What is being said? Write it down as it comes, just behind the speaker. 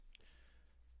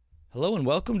Hello and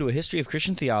welcome to A History of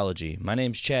Christian Theology. My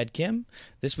name's Chad Kim.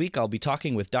 This week I'll be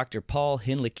talking with Dr. Paul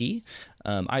Hinlicky.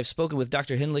 I've spoken with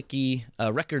Dr. Hinlicky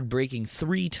record-breaking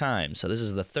 3 times, so this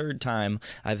is the 3rd time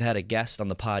I've had a guest on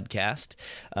the podcast.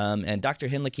 And Dr.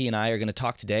 Hinlicky and I are going to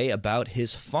talk today about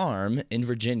his farm in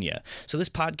Virginia. So this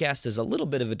podcast is a little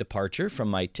bit of a departure from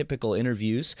my typical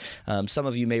interviews. Some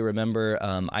of you may remember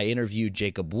I interviewed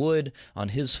Jacob Wood on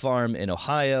his farm in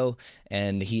Ohio,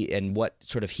 and what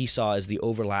sort of he saw as the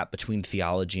overlap between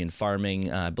theology and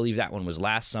farming. I believe that one was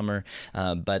last summer.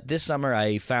 But this summer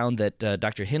I found that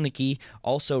Dr. Hinlicky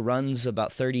also runs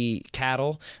about 30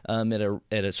 cattle at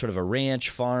a sort of a ranch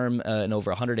farm in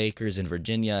over 100 acres in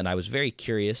Virginia, and I was very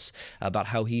curious about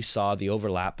how he saw the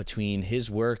overlap between his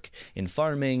work in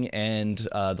farming and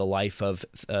the life of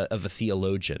a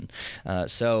theologian.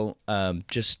 So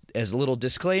just as a little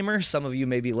disclaimer, some of you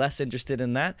may be less interested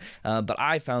in that, but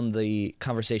I found the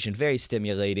conversation very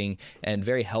stimulating and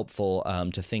very helpful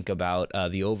to think about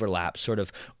the overlap, sort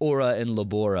of ora and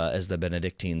labora, as the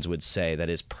Benedictines would say, that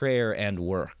is prayer and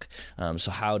work.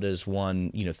 So how does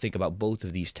one, think about both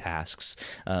of these tasks,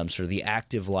 sort of the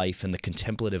active life and the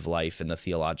contemplative life in the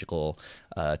theological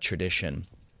tradition?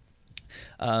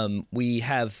 We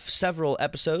have several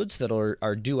episodes that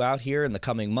are due out here in the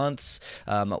coming months.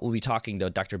 We'll be talking to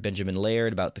Dr. Benjamin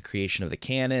Laird about the creation of the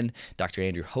canon, Dr.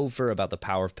 Andrew Hofer about the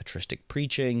power of patristic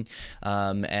preaching,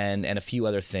 and a few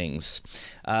other things.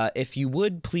 If you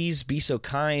would please be so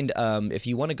kind, if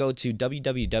you want to go to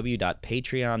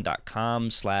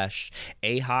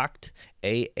www.patreon.com/ahoct,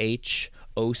 AHOCT.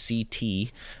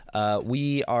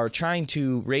 We are trying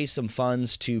to raise some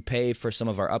funds to pay for some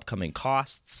of our upcoming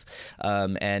costs,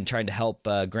 and trying to help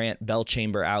Grant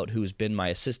Bellchamber out, who's been my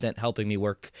assistant, helping me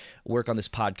work on this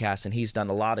podcast, and he's done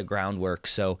a lot of groundwork.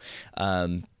 So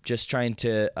just trying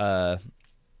to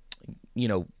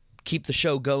keep the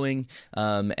show going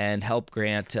and help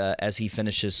Grant as he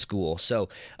finishes school. So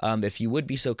if you would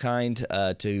be so kind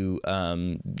to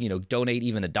donate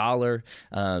even $1.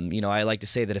 I like to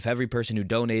say that if every person who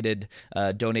donated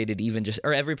even just,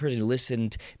 or every person who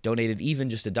listened donated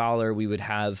even just $1, we would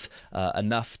have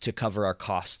enough to cover our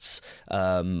costs,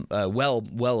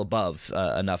 well above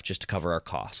enough just to cover our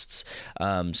costs.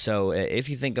 So if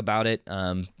you think about it,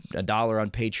 $1 on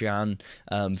Patreon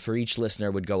for each listener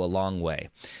would go a long way.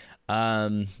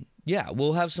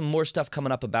 We'll have some more stuff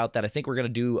coming up about that. I think we're going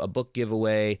to do a book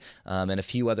giveaway and a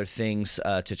few other things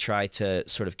to try to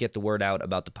sort of get the word out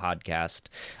about the podcast.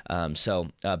 So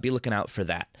be looking out for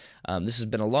that. This has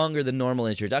been a longer than normal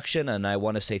introduction, and I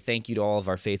want to say thank you to all of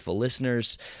our faithful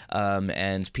listeners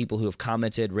and people who have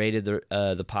commented, rated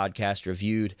the podcast,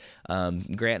 reviewed.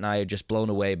 Grant and I are just blown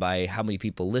away by how many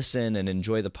people listen and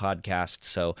enjoy the podcast.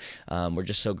 So we're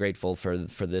just so grateful for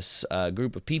this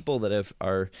group of people that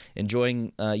are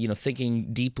enjoying,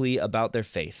 thinking deeply about their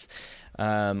faith.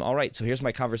 All right, so here's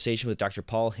my conversation with Dr.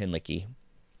 Paul Hinlicky.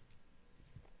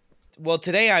 Well,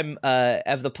 today I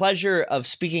have the pleasure of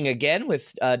speaking again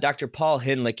with Dr. Paul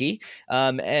Hinlicky,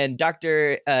 and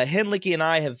Dr. Hinlicky and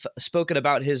I have spoken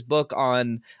about his book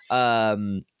on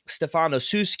Stefano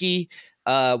Susski.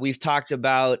 We've talked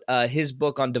about his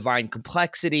book on divine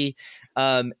complexity,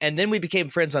 and then we became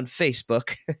friends on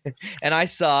Facebook, and I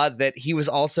saw that he was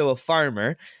also a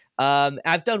farmer.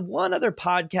 I've done one other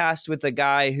podcast with a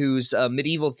guy who's a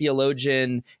medieval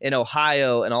theologian in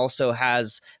Ohio and also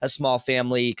has a small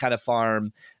family kind of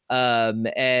farm.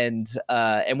 And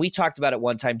we talked about it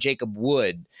one time, Jacob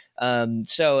Wood.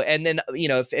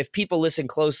 If people listen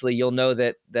closely, you'll know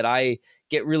that I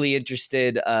get really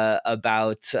interested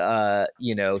about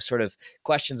sort of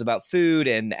questions about food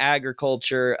and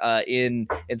agriculture in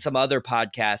some other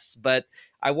podcasts. But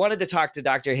I wanted to talk to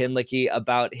Dr. Hinlicky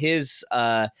about his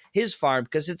farm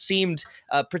because it seemed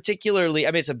particularly,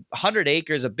 it's 100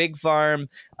 acres, a big farm.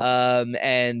 I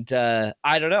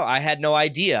don't know, I had no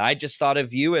idea. I just thought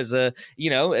of you as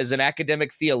as an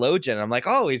academic theologian. I'm like,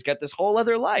 oh, he's got this whole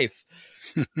other life.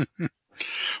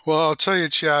 Well, I'll tell you,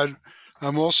 Chad,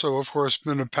 I'm also, of course,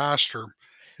 been a pastor.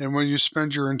 And when you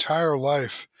spend your entire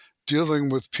life dealing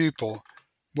with people,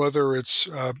 whether it's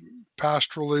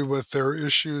pastorally with their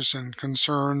issues and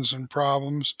concerns and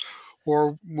problems,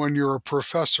 or when you're a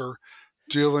professor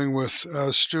dealing with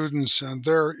students and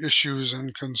their issues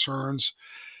and concerns,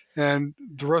 and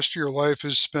the rest of your life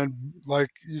is spent,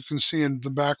 like you can see in the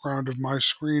background of my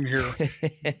screen here,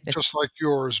 just like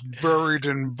yours, buried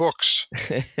in books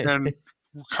and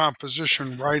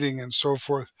composition, writing, and so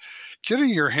forth.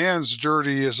 Getting your hands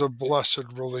dirty is a blessed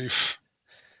relief.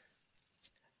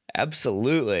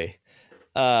 Absolutely.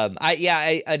 And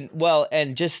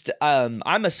just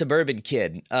I'm a suburban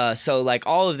kid, so like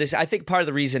all of this, I think part of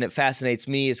the reason it fascinates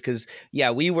me is because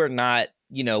we were not,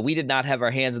 we did not have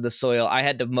our hands in the soil. I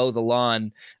had to mow the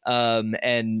lawn,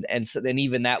 and then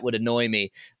even that would annoy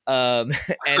me. And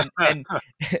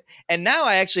and now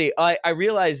I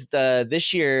realized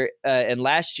this year and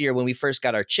last year when we first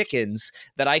got our chickens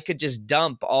that I could just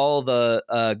dump all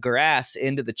the grass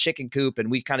into the chicken coop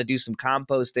and we kind of do some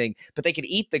composting, but they could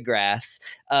eat the grass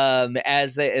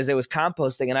as it was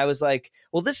composting. And I was like,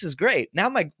 well, this is great. Now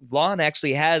my lawn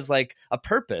actually has like a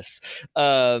purpose.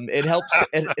 It helps.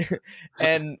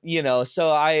 And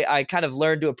so I kind of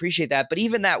learned to appreciate that. But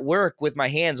even that work with my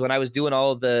hands when I was doing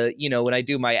all the, when I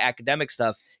do my academic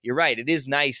stuff, you're right. It is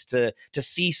nice to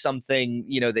see something,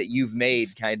 that you've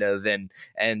made kind of,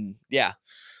 and yeah.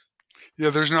 Yeah,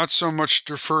 there's not so much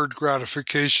deferred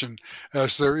gratification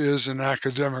as there is in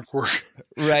academic work.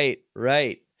 Right.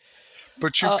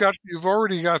 But you've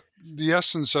already got the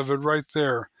essence of it right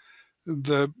there.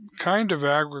 The kind of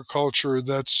agriculture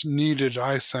that's needed,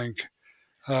 I think,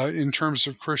 in terms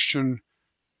of Christian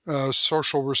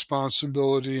social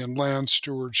responsibility and land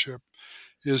stewardship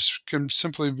can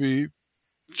simply be,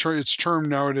 it's termed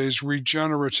nowadays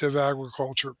regenerative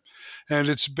agriculture. And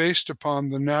it's based upon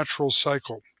the natural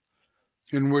cycle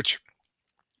in which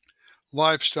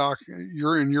livestock,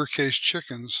 in your case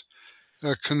chickens,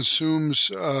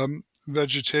 consumes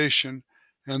vegetation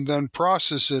and then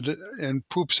processes it and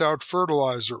poops out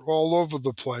fertilizer all over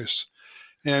the place.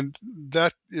 And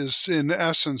that is, in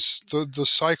essence, the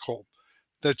cycle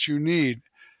that you need.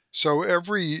 So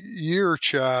every year,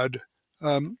 Chad,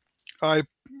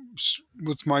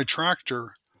 with my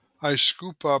tractor, I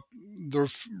scoop up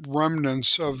the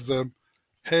remnants of the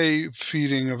hay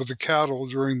feeding of the cattle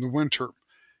during the winter,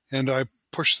 and I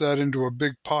push that into a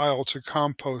big pile to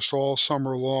compost all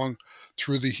summer long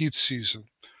through the heat season.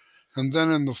 And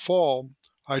then in the fall,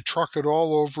 I truck it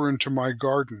all over into my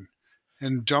garden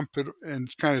and dump it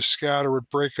and kind of scatter it,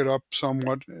 break it up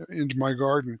somewhat into my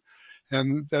garden.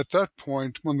 And at that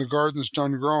point, when the garden's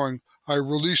done growing, I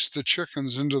release the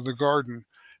chickens into the garden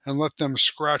and let them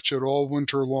scratch it all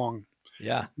winter long.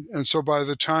 Yeah. And so by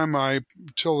the time I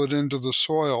till it into the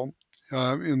soil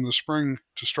in the spring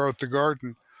to start the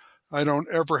garden, I don't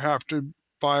ever have to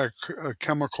buy a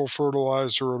chemical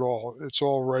fertilizer at all. It's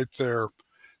all right there,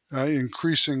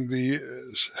 increasing the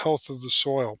health of the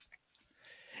soil.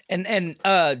 And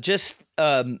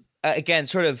again,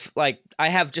 sort of like I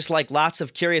have just like lots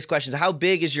of curious questions. How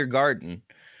big is your garden?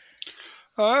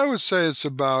 I would say it's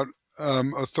about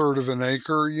a third of an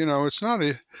acre. It's not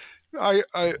I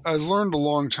learned a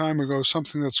long time ago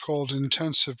something that's called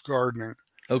intensive gardening.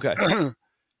 Okay.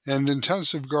 And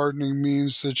intensive gardening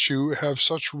means that you have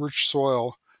such rich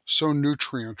soil, so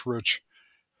nutrient rich,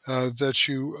 that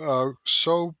you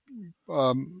sow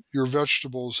your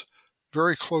vegetables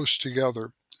very close together.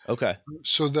 Okay.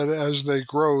 So that as they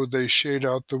grow, they shade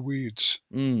out the weeds.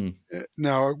 Mm.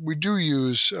 Now, we do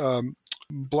use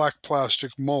black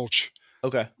plastic mulch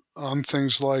on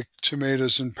things like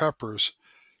tomatoes and peppers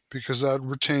because that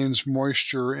retains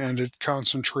moisture and it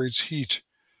concentrates heat.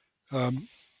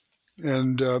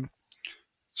 And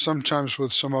sometimes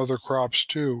with some other crops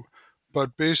too.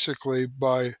 But basically,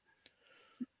 by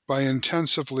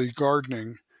intensively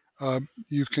gardening,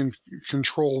 you can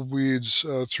control weeds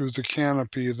through the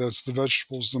canopy that the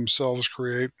vegetables themselves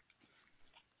create.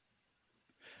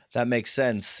 That makes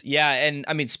sense. Yeah, and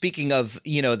I mean, speaking of,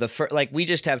 we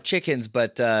just have chickens,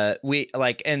 but we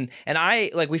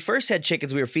we first had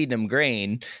chickens. We were feeding them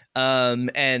grain,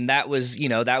 and that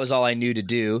was all I knew to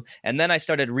do. And then I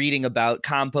started reading about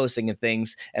composting and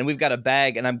things. And we've got a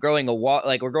bag, and I'm growing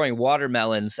we're growing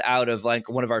watermelons out of like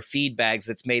one of our feed bags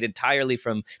that's made entirely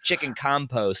from chicken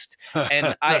compost.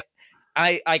 And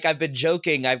I've been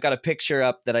joking. I've got a picture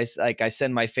up that I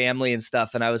send my family and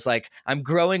stuff, and I was like, I'm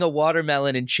growing a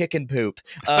watermelon in chicken poop.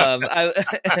 And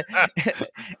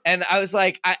I was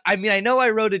like, I mean, I know I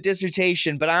wrote a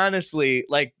dissertation, but honestly,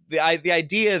 like the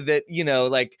idea that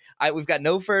we've got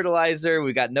no fertilizer,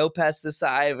 we've got no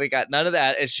pesticide, we got none of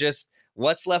that. It's just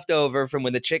what's left over from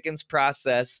when the chickens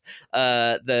process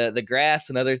the grass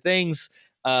and other things.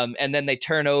 And then they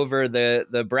turn over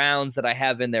the browns that I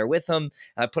have in there with them.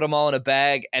 I put them all in a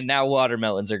bag, and now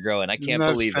watermelons are growing. I can't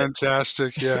believe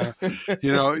fantastic. it. Fantastic,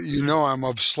 yeah. I'm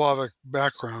of Slavic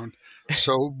background,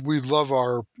 so we love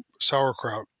our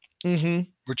sauerkraut,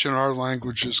 which in our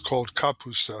language is called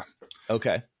kapusta.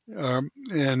 Okay.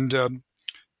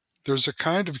 There's a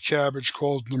kind of cabbage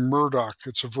called the Murdoch.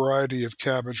 It's a variety of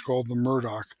cabbage called the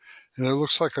Murdoch, and it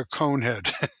looks like a cone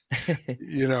head.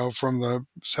 From the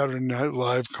Saturday Night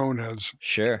Live Coneheads.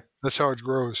 Sure. That's how it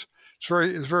grows.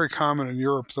 It's very common in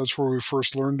Europe. That's where we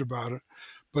first learned about it.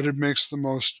 But it makes the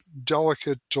most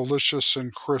delicate, delicious,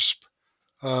 and crisp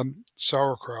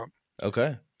sauerkraut.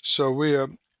 Okay. So we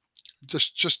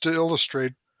just to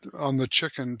illustrate on the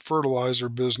chicken fertilizer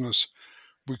business,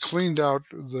 we cleaned out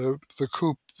the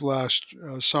coop last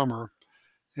summer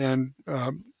and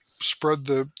spread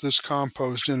this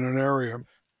compost in an area.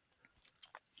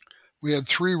 We had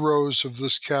 3 rows of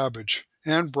this cabbage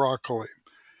and broccoli,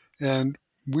 and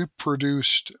we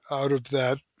produced out of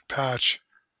that patch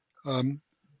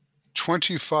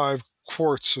 25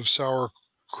 quarts of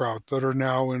sauerkraut that are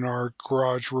now in our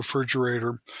garage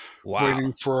refrigerator waiting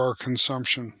Wow. for our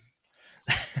consumption.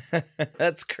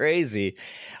 That's crazy.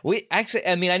 We actually,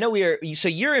 I mean, I know so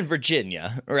you're in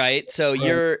Virginia, right? So Right.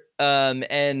 you're,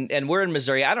 and we're in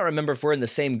Missouri. I don't remember if we're in the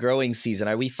same growing season.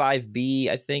 Are we 5B,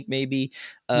 I think maybe?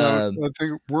 No, I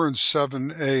think we're in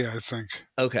 7A, I think.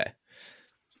 Okay.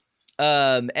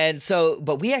 And so,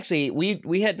 but we actually,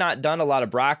 we had not done a lot of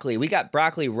broccoli. We got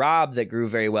broccoli rabe that grew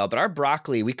very well, but our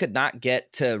broccoli, we could not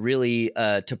get to really,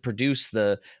 to produce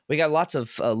we got lots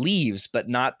of leaves, but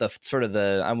not the sort of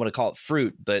I want to call it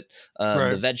fruit, but,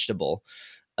 Right. the vegetable.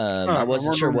 I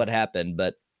wasn't sure what happened,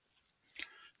 but.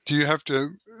 Do you have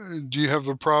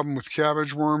the problem with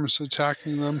cabbage worms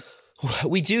attacking them?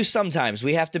 We do sometimes.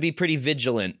 We have to be pretty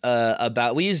vigilant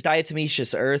we use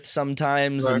diatomaceous earth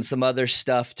sometimes Right. and some other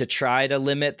stuff to try to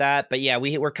limit that. But yeah, I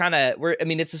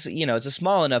mean, it's a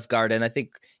small enough garden. I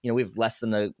think, we have less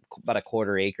than about a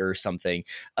quarter acre or something.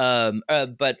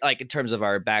 But like in terms of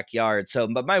our backyard.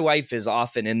 But my wife is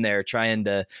often in there trying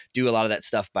to do a lot of that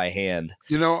stuff by hand.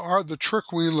 The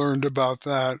trick we learned about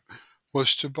that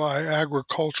was to buy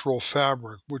agricultural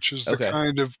fabric, which is the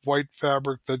kind of white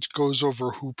fabric that goes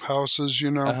over hoop houses,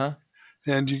 Uh-huh.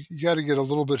 And you got to get a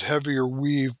little bit heavier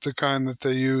weave, the kind that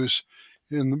they use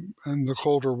in the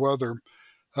colder weather.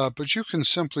 But you can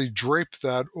simply drape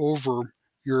that over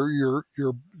your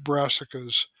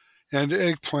brassicas, and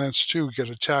eggplants too get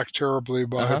attacked terribly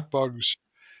by bugs.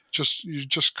 You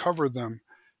just cover them.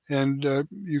 And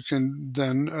you can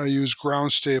then use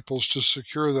ground staples to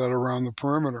secure that around the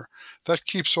perimeter. That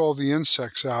keeps all the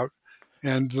insects out,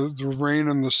 and the rain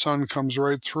and the sun comes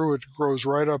right through it, grows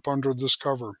right up under this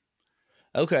cover.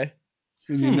 Okay.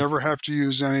 And you never have to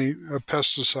use any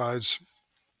pesticides.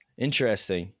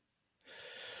 Interesting.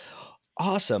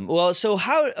 Awesome. Well, so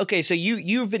so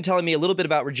you've been telling me a little bit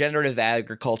about regenerative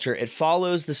agriculture. It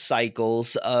follows the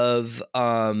cycles of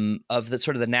the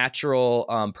sort of the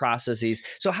natural processes.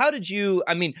 So how did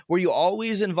were you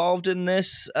always involved in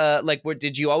this?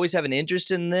 Did you always have an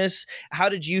interest in this? How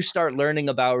did you start learning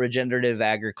about regenerative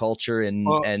agriculture and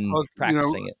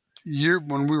practicing it?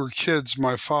 When we were kids,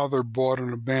 my father bought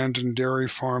an abandoned dairy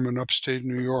farm in upstate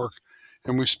New York,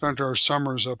 and we spent our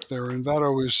summers up there, and that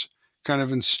always kind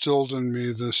of instilled in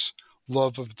me this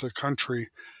love of the country.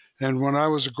 And when I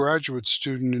was a graduate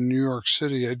student in New York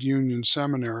City at Union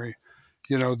Seminary,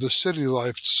 the city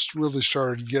life really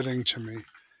started getting to me.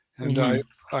 And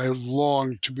I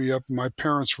longed to be up. My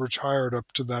parents retired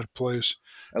up to that place.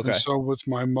 Okay. And so with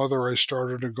my mother, I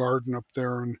started a garden up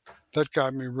there, and that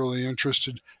got me really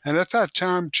interested. And at that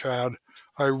time, Chad,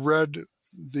 I read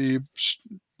the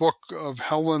book of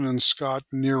Helen and Scott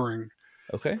Nearing.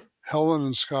 Okay. Helen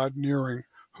and Scott Nearing,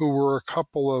 who were a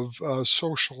couple of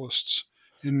socialists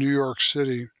in New York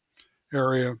City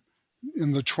area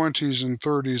in the 20s and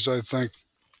 30s, I think.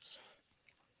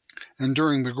 And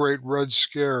during the Great Red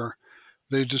Scare,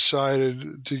 they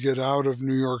decided to get out of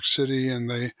New York City, and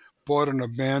they bought an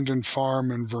abandoned farm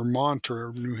in Vermont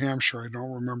or New Hampshire, I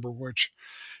don't remember which.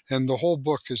 And the whole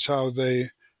book is how they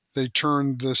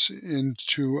turned this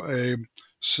into a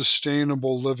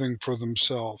sustainable living for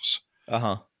themselves.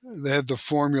 Uh-huh. They had the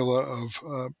formula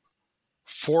of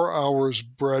 4 hours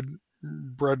bread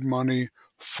money,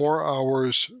 4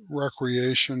 hours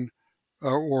recreation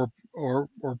or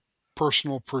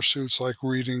personal pursuits like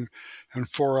reading, and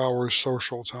 4 hours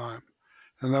social time.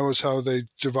 And that was how they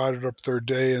divided up their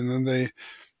day. And then they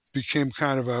became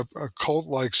kind of a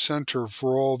cult-like center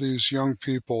for all these young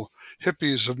people,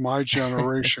 hippies of my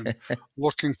generation,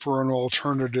 looking for an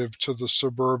alternative to the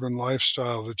suburban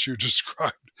lifestyle that you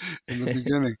described in the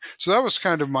beginning. So that was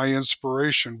kind of my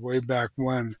inspiration way back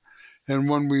when. And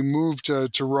when we moved to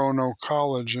Roanoke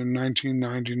College in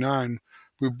 1999,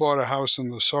 we bought a house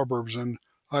in the suburbs, and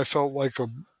I felt like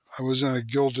I was in a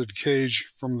gilded cage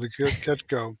from the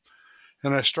get-go.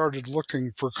 And I started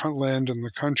looking for land in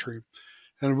the country.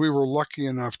 And we were lucky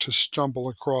enough to stumble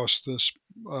across this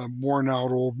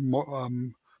worn-out old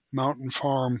mountain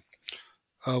farm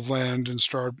land and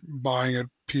start buying it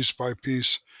piece by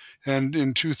piece. And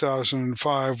in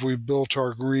 2005, we built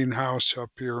our greenhouse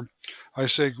up here. I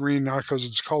say green not because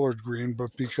it's colored green,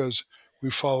 but because we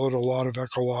followed a lot of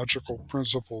ecological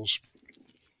principles,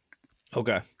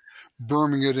 Okay.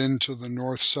 berming it into the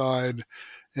north side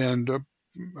and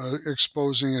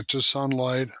exposing it to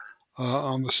sunlight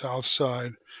on the south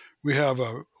side. We have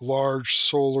a large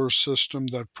solar system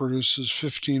that produces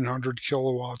 1,500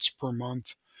 kilowatts per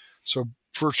month. So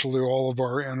virtually all of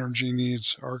our energy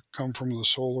needs come from the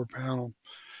solar panel.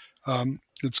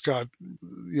 It's got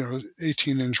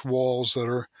 18-inch walls that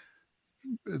are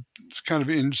kind of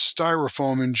in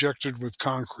styrofoam injected with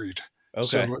concrete.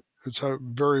 Okay. So it's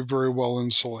very, very well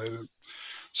insulated.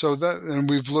 So and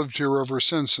we've lived here ever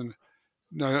since. And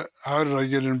now, how did I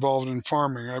get involved in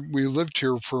farming? We lived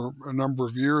here for a number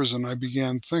of years, and I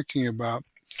began thinking about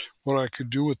what I could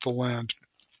do with the land.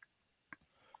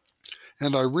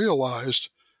 And I realized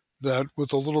that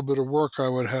with a little bit of work, I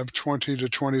would have 20 to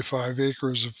 25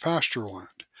 acres of pasture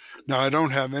land. Now, I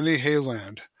don't have any hay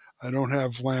land. I don't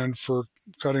have land for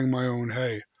cutting my own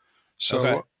hay. So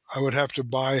Okay. I would have to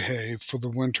buy hay for the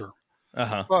winter.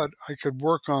 Uh-huh. But I could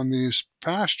work on these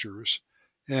pastures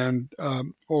and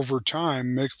over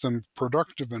time make them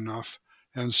productive enough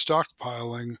and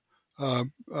stockpiling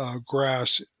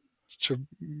grass to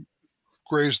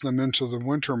graze them into the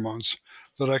winter months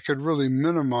that I could really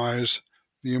minimize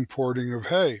the importing of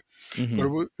hay. Mm-hmm.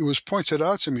 But it was pointed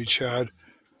out to me, Chad,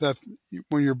 that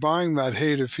when you're buying that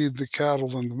hay to feed the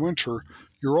cattle in the winter,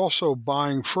 you're also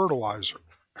buying fertilizer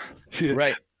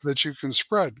Right. that you can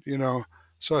spread,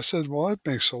 So I said, well, that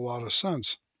makes a lot of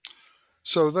sense.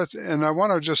 So and I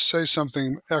want to just say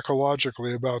something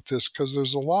ecologically about this, because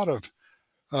there's a lot of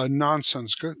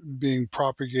nonsense being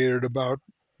propagated about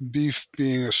beef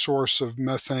being a source of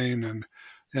methane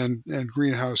and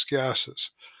greenhouse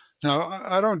gases. Now,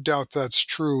 I don't doubt that's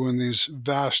true in these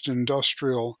vast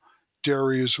industrial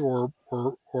dairies or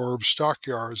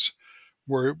stockyards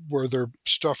where they're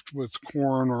stuffed with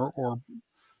corn or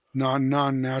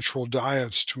non-natural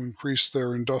diets to increase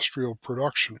their industrial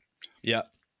production. Yeah.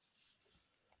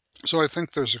 So I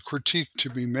think there's a critique to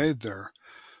be made there.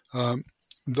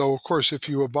 Though, of course, if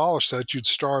you abolish that, you'd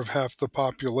starve half the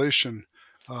population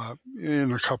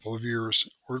in a couple of years,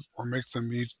 or make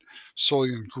them eat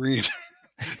Soylent Green.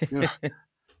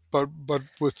 But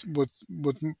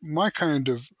with my kind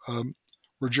of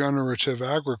regenerative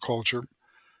agriculture,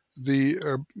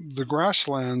 the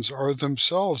grasslands are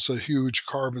themselves a huge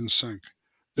carbon sink.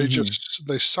 They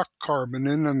they suck carbon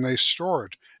in and they store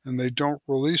it, and they don't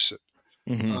release it,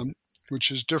 which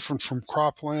is different from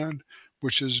cropland,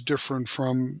 which is different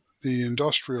from the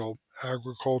industrial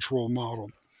agricultural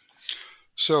model.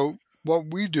 So what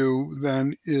we do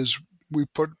then is we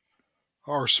put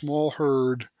our small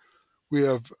herd. We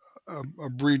have a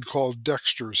breed called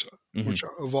Dexters, which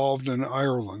evolved in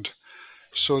Ireland.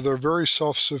 So they're very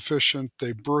self-sufficient.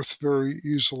 They birth very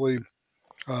easily.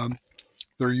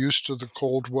 They're used to the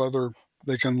cold weather.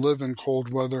 They can live in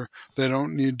cold weather. They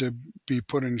don't need to be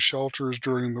put in shelters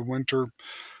during the winter.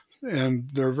 And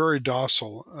they're very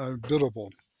docile,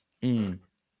 biddable.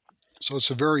 So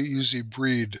it's a very easy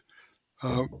breed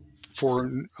for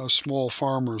small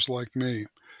farmers like me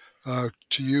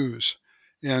to use.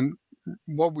 And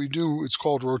what we do, it's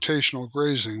called rotational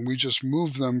grazing. We just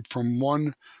move them from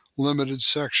one limited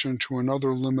section to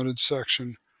another limited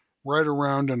section, right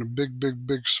around in a big, big,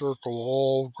 big circle,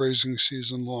 all grazing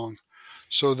season long,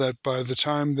 so that by the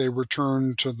time they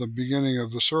return to the beginning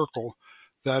of the circle,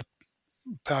 that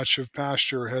patch of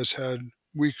pasture has had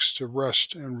weeks to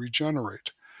rest and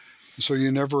regenerate. So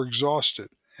you never exhaust it,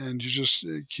 and you just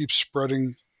keep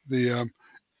spreading the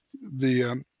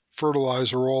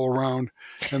fertilizer all around,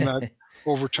 and that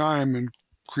over time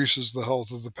increases the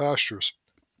health of the pastures.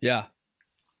 Yeah.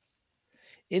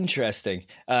 Interesting.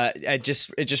 It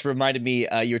just reminded me,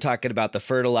 you were talking about the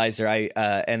fertilizer.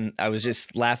 And I was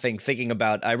just laughing, thinking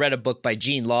about, I read a book by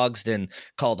Gene Logsdon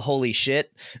called Holy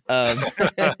Shit.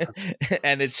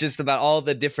 And it's just about all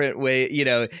the different ways,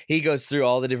 he goes through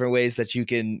all the different ways that you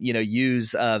can,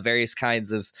 use various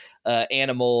kinds of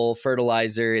animal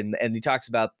fertilizer. And he talks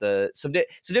about some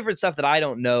different stuff that I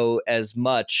don't know as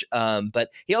much. But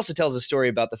he also tells a story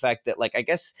about the fact that, I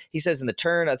guess he says in I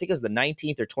think it was the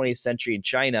 19th or 20th century in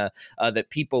China, that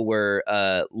people were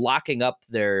locking up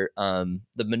their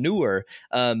the manure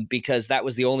because that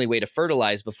was the only way to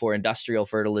fertilize before industrial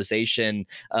fertilization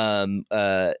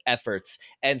efforts.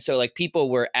 And so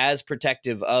people were as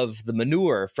protective of the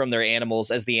manure from their animals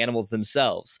as the animals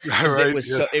themselves, because Right,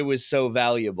 it was so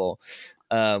valuable,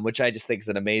 which I just think is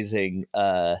an amazing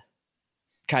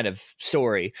kind of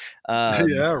story.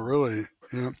 Yeah, really.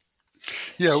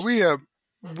 Yeah.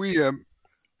 We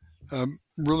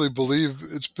really believe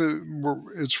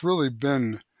it's really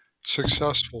been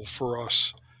successful for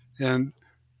us. And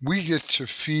we get to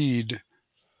feed,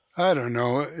 I don't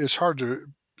know, it's hard to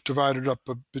divide it up,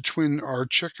 but between our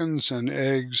chickens and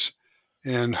eggs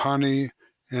and honey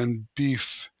and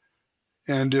beef,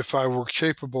 and if I were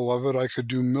capable of it, I could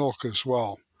do milk as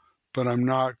well. But I'm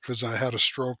not, because I had a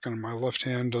stroke and my left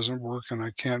hand doesn't work and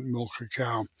I can't milk a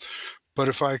cow. But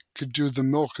if I could do the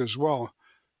milk as well,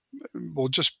 we'll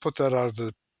just put that out of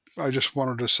the. I just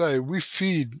wanted to say we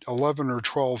feed 11 or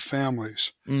 12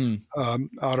 families Mm,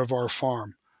 out of our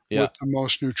farm yeah. with the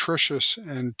most nutritious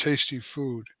and tasty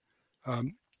food.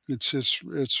 Um,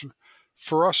 it's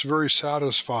for us very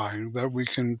satisfying that we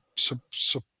can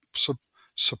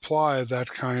supply that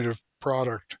kind of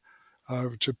product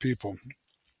to people.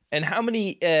 And how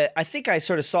many? I think I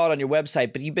sort of saw it on your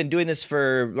website, but you've been doing this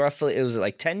for roughly, it was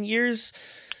like 10 years?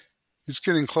 It's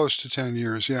getting close to 10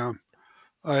 years. Yeah,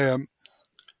 I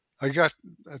I got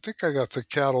I think I got the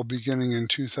cattle beginning in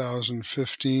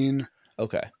 2015.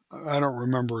 Okay. I don't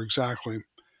remember exactly.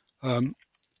 Um,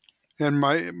 and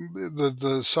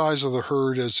the size of the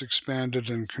herd has expanded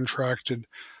and contracted.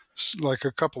 Like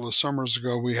a couple of summers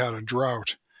ago, we had a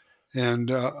drought,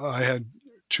 and I had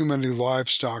too many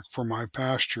livestock for my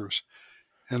pastures,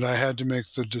 and I had to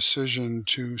make the decision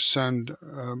to send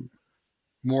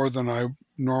more than I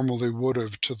normally would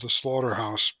have to the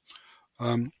slaughterhouse.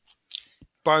 Um,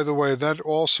 by the way, that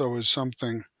also is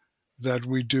something that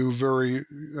we do very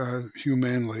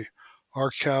humanely. Our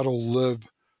cattle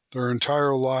live their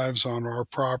entire lives on our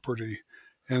property,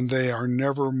 and they are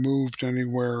never moved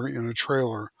anywhere in a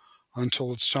trailer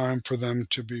until it's time for them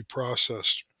to be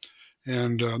processed.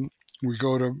 And we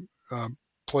go to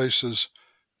places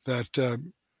that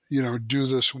do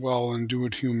this well and do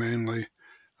it humanely,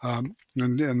 and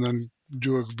then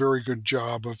do a very good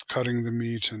job of cutting the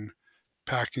meat and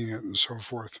packing it and so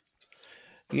forth.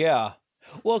 Yeah.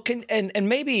 Well, and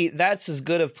maybe that's as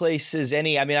good of place as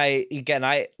any. I mean, I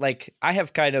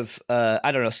have kind of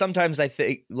I don't know. Sometimes I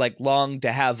think like long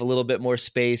to have a little bit more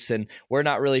space, and we're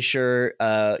not really sure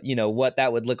what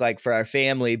that would look like for our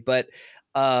family, but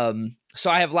so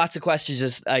I have lots of questions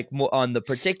just like more on the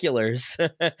particulars.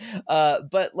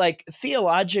 But like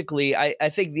theologically, I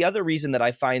think the other reason that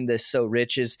I find this so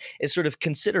rich is sort of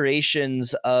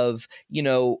considerations of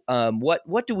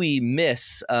what do we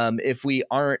miss if we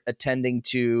aren't attending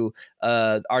to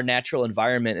our natural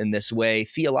environment in this way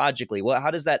theologically. Well,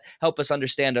 how does that help us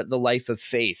understand the life of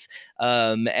faith,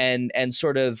 and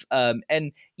sort of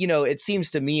and it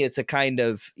seems to me it's a kind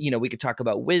of we could talk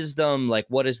about wisdom, like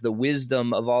what is the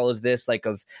wisdom of all of this, like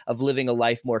of living a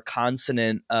life more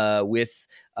consonant with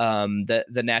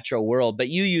the natural world. But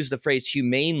you use the phrase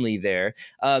humanely there.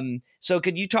 So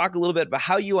could you talk a little bit about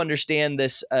how you understand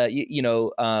this,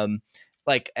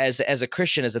 like as a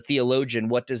Christian, as a theologian,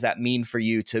 what does that mean for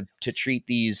you to treat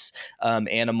these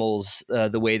animals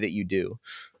the way that you do?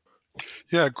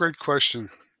 Yeah, great question.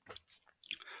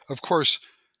 Of course,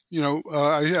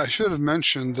 I should have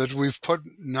mentioned that we've put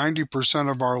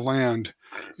 90% of our land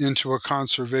into a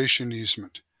conservation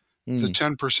easement. The Mm,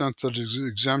 10% that is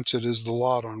exempted is the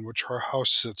lot on which our house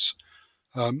sits.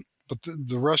 But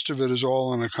the rest of it is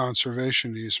all in a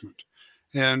conservation easement.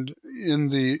 And in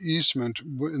the easement,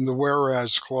 in the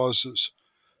whereas clauses,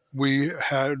 we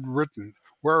had written,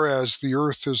 whereas the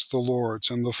earth is the Lord's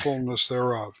and the fullness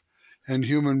thereof, and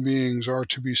human beings are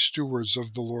to be stewards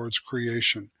of the Lord's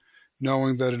creation,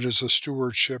 knowing that it is a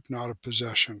stewardship, not a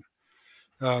possession.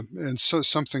 And so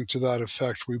something to that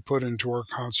effect we put into our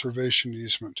conservation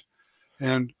easement.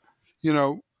 And,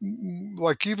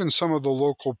 like even some of the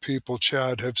local people,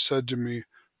 Chad, have said to me,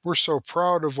 we're so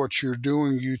proud of what you're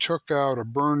doing. You took out a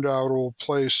burned out old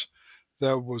place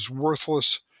that was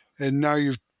worthless, and now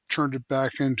you've turned it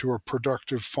back into a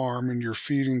productive farm, and you're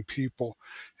feeding people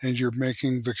and you're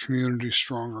making the community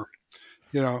stronger.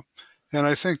 You know, and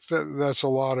I think that that's a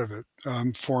lot of it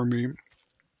for me.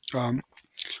 Um,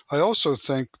 I also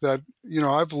think that,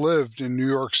 I've lived in New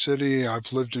York City,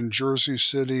 I've lived in Jersey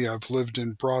City, I've lived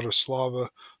in Bratislava,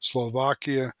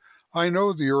 Slovakia. I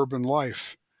know the urban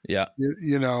life, yeah.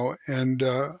 and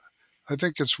I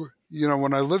think it's,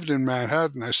 when I lived in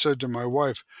Manhattan, I said to my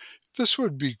wife, this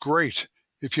would be great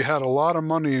if you had a lot of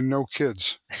money and no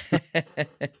kids.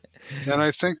 And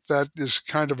I think that is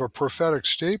kind of a prophetic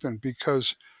statement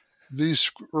because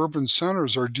these urban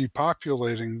centers are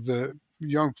depopulating. The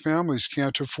young families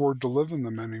can't afford to live in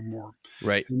them anymore,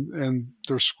 Right. and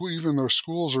even their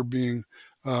schools are being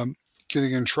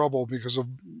getting in trouble because of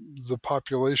the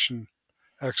population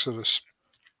exodus.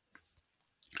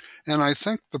 And I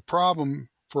think the problem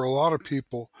for a lot of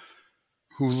people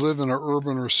who live in an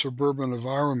urban or suburban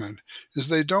environment is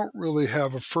they don't really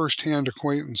have a firsthand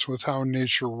acquaintance with how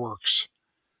nature works.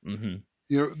 Mm-hmm.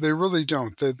 They really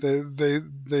don't.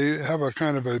 They have a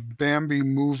kind of a Bambi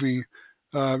movie,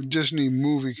 Disney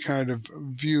movie kind of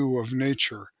view of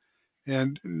nature.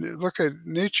 And look at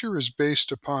nature is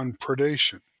based upon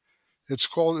predation.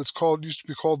 Used to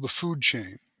be called the food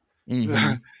chain.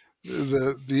 Mm-hmm.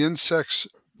 The insects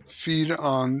feed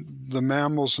on the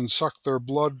mammals and suck their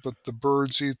blood, but the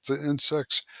birds eat the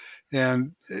insects,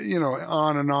 and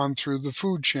on and on through the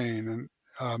food chain.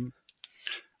 And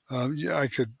yeah, I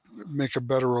could make a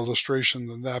better illustration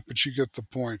than that, but you get the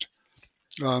point.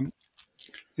 Um,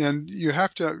 and you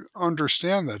have to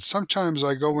understand that. Sometimes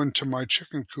I go into my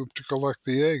chicken coop to collect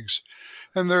the eggs,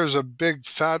 and there's a big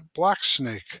fat black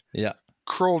snake Yeah.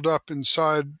 curled up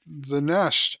inside the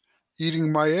nest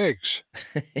eating my eggs.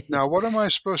 Now, what am I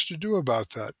supposed to do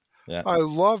about that? Yeah. I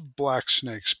love black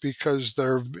snakes because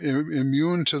they're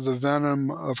immune to the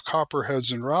venom of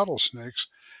copperheads and rattlesnakes,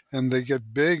 and they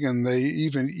get big and they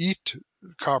even eat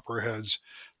copperheads.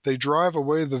 They drive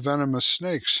away the venomous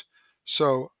snakes.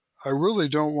 So I really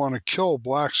don't want to kill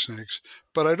black snakes,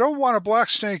 but I don't want a black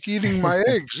snake eating my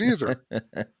eggs either.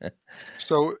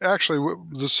 So actually,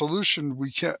 the solution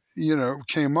we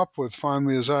came up with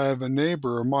finally is I have a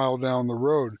neighbor a mile down the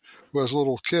road who has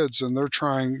little kids, and they're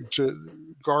trying to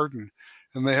garden,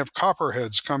 and they have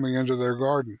copperheads coming into their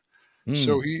garden.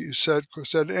 So he said,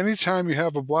 anytime you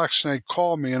have a black snake,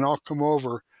 call me, and I'll come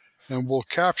over, and we'll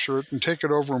capture it and take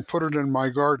it over and put it in my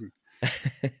garden.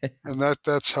 And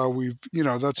that's how we've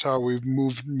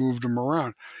moved them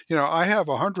around. I have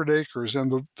 100 acres,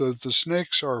 and the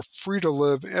snakes are free to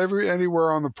live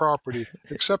anywhere on the property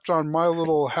except on my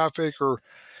little half-acre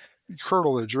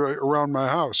curtilage right around my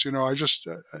house.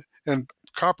 And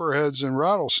copperheads and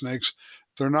rattlesnakes,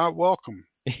 they're not welcome.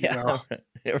 Yeah.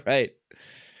 Right.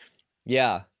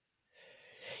 Yeah.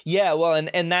 Yeah, well,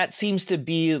 and that seems to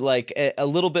be like a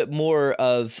little bit more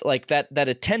of like that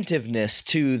attentiveness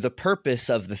to the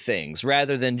purpose of the things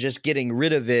rather than just getting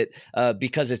rid of it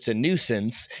because it's a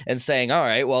nuisance and saying, all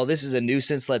right, well, this is a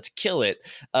nuisance, let's kill it.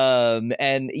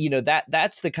 And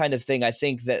that's the kind of thing I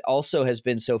think that also has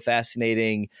been so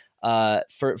fascinating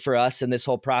for us in this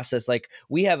whole process. Like,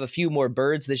 we have a few more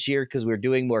birds this year because we're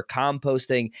doing more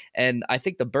composting, and I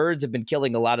think the birds have been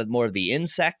killing a lot more of the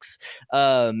insects,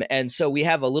 and so we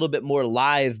have a little bit more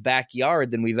live backyard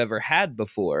than we've ever had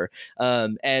before,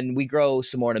 and we grow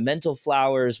some ornamental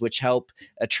flowers which help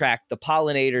attract the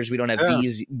pollinators. We don't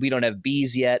have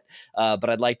bees yet, but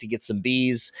I'd like to get some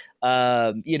bees.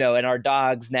 And our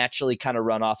dogs naturally kind of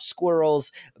run off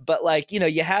squirrels, but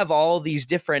you have all these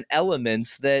different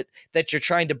elements that you're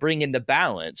trying to bring into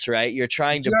balance, right? You're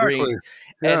trying to bring,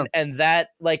 and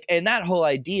that whole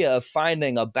idea of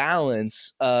finding a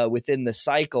balance within the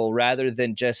cycle rather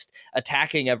than just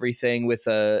attacking everything with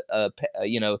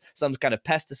some kind of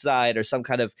pesticide or some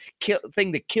kind of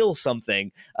thing that kills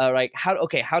something. How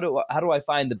do I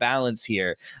find the balance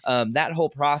here? That whole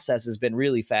process has been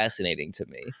really fascinating to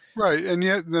me. Right, and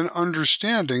yet then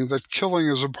understanding that killing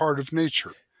is a part of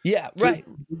nature. Yeah, right.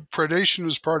 Predation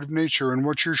is part of nature, and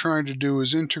what you're trying to do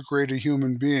is integrate a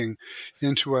human being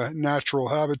into a natural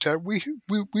habitat. We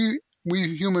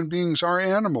human beings are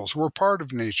animals. We're part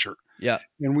of nature. Yeah.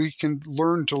 And we can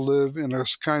learn to live in a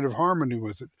kind of harmony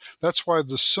with it. That's why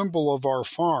the symbol of our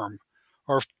farm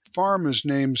is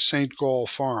named St. Gall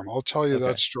Farm. I'll tell you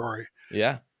that story.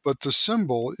 Yeah. But the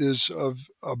symbol is of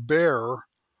a bear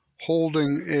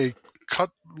holding a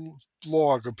cut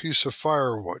log, a piece of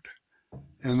firewood.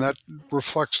 And that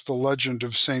reflects the legend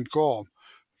of St. Gall,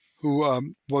 who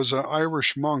was an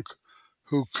Irish monk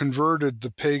who converted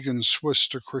the pagan Swiss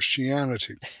to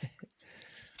Christianity.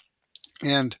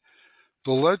 And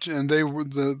the legend, they were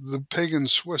the pagan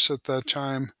Swiss at that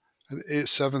time,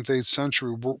 7th, 8th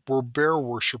century, were bear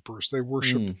worshippers. They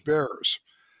worshipped bears.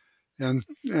 And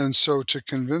so to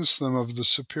convince them of the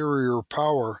superior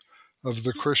power of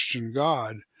the Christian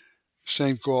God,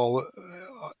 St. Gall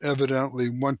evidently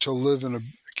went to live in a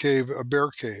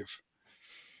bear cave.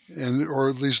 Or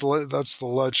at least that's the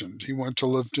legend. He went to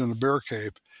live in a bear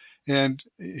cave, and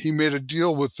he made a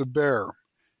deal with the bear.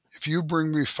 If you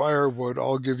bring me firewood,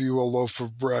 I'll give you a loaf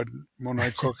of bread when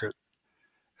I cook it.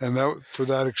 And for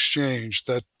that exchange,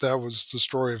 that was the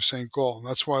story of St. Gall. And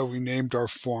that's why we named our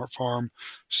farm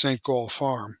St. Gall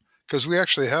Farm, because we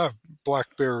actually have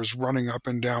black bears running up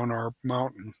and down our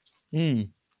mountain.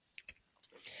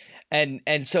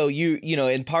 And so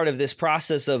in part of this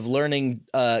process of learning,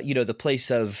 the place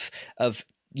of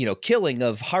killing,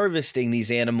 of harvesting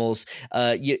these animals,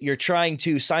 you're trying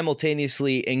to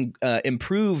simultaneously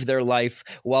improve their life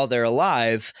while they're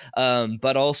alive,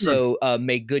 but also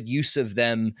make good use of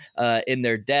them in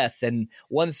their death. And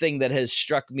one thing that has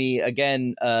struck me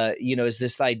again, is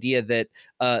this idea that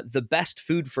the best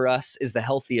food for us is the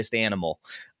healthiest animal.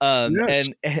 Yes.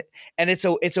 And it's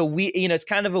it's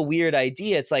kind of a weird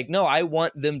idea. It's like, no, I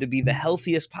want them to be the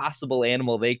healthiest possible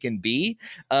animal they can be,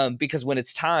 because when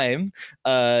it's time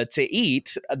to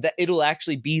eat, that it'll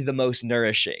actually be the most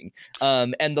nourishing.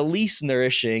 And the least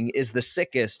nourishing is the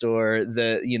sickest, or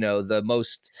the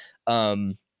most,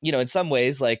 in some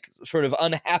ways, like sort of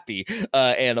unhappy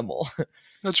animal.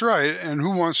 That's right. And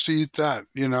who wants to eat that?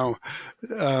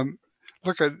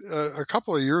 Look, at a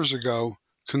couple of years ago,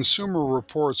 Consumer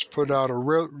Reports put out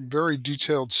a very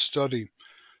detailed study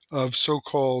of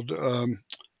so-called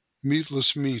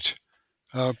meatless meat,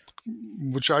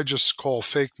 which I just call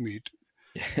fake meat.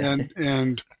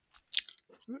 And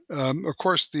of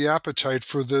course, the appetite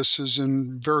for this is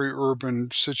in very urban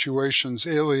situations,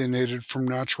 alienated from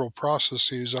natural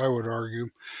processes, I would argue.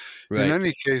 Right. In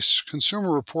any case,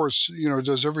 Consumer Reports,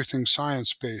 does everything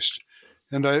science-based.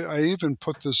 And I even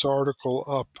put this article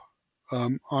up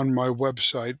on my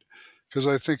website because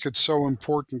I think it's so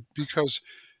important. Because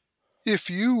if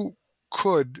you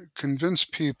could convince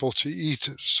people to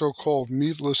eat so-called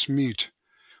meatless meat,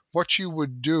 what you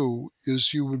would do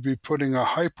is you would be putting a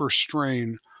hyper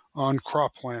strain on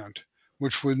cropland,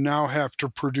 which would now have to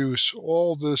produce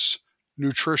all this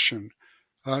nutrition.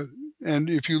 And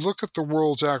if you look at the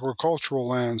world's agricultural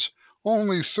lands,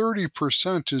 only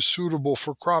 30% is suitable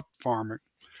for crop farming.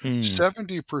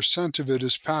 70% of it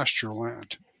is pasture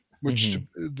land, which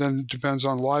then depends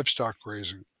on livestock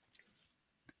grazing.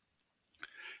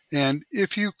 And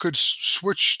if you could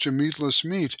switch to meatless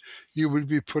meat, you would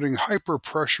be putting hyper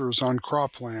pressures on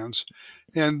croplands,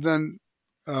 and then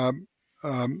the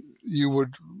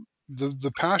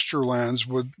pasture lands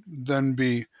would then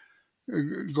be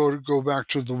go back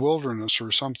to the wilderness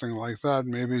or something like that.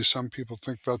 Maybe some people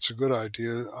think that's a good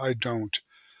idea. I don't.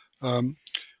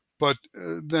 But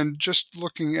then just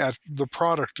looking at the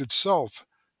product itself,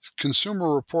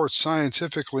 Consumer Reports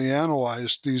scientifically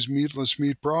analyzed these meatless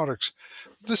meat products.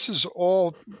 This is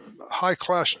all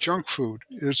high-class junk food.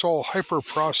 It's all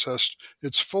hyper-processed.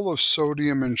 It's full of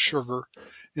sodium and sugar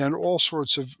and all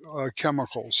sorts of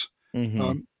chemicals.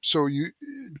 So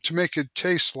to make it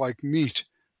taste like meat,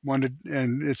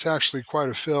 and it's actually quite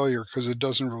a failure because it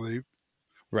doesn't really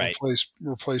replace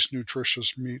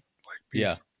nutritious meat like beef.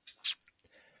 Yeah.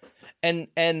 And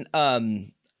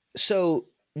so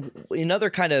another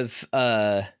kind of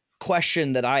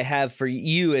question that I have for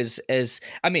you is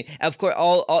I mean, of course,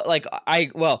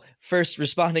 first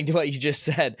responding to what you just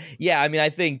said. Yeah, I mean,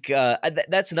 I think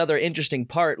that's another interesting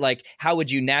part. Like, how would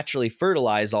you naturally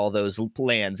fertilize all those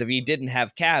lands? If you didn't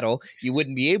have cattle, you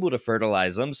wouldn't be able to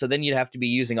fertilize them. So then you'd have to be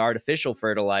using artificial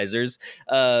fertilizers.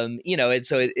 And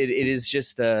so it is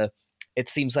just it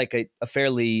seems like a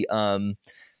fairly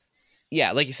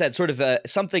like you said, sort of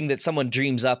something that someone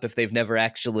dreams up if they've never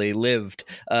actually lived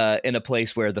in a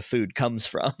place where the food comes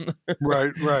from.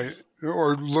 Right.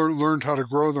 Or learned how to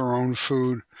grow their own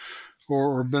food,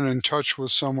 or been in touch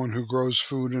with someone who grows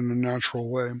food in a natural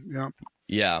way. Yeah.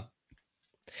 Yeah.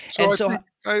 So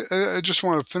I just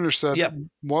want to finish that. Yep.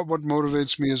 What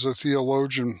motivates me as a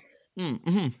theologian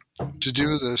to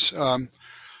do this?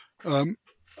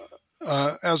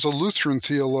 As a Lutheran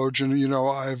theologian,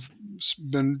 I've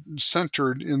been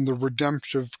centered in the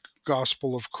redemptive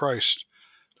gospel of Christ,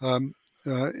 and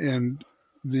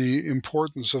the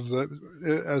importance of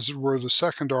as it were, the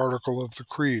second article of the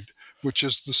creed, which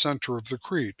is the center of the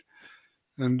creed,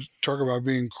 and talk about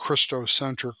being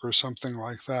Christocentric or something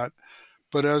like that.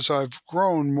 But as I've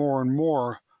grown more and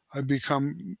more, I've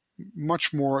become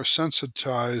much more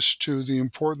sensitized to the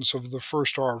importance of the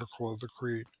first article of the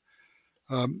creed.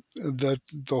 That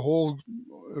the whole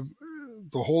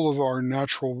of our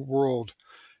natural world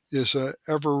is an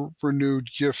ever-renewed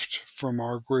gift from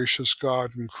our gracious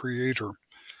God and Creator,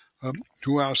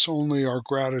 who asks only our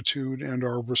gratitude and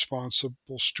our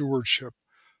responsible stewardship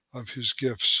of His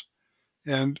gifts.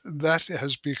 And that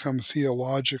has become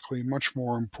theologically much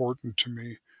more important to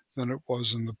me than it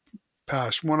was in the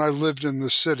past when I lived in the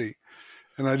city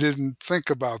and I didn't think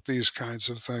about these kinds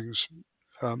of things.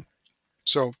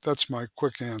 So that's my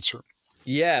quick answer.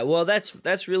 Yeah, well,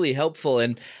 that's really helpful,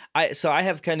 and I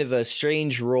have kind of a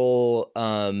strange role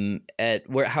at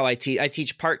where how I teach. I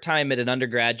teach part time at an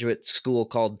undergraduate school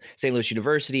called St. Louis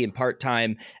University, and part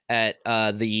time at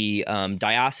the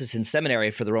diocesan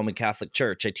seminary for the Roman Catholic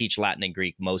Church. I teach Latin and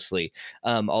Greek mostly,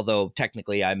 although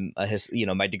technically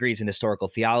my degree's in historical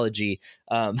theology.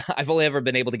 I've only ever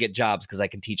been able to get jobs because I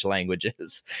can teach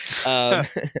languages. Um,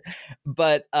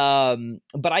 but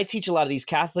I teach a lot of these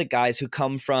Catholic guys who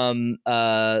come from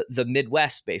the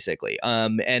Midwest, basically,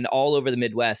 and all over the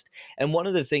Midwest. And one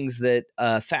of the things that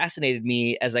fascinated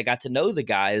me as I got to know the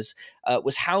guys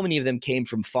was how many of them came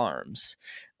from farms.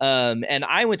 And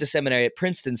I went to seminary at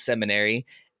Princeton Seminary,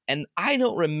 and I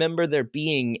don't remember there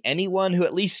being anyone who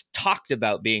at least talked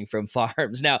about being from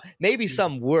farms. Now, maybe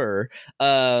some were,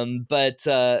 but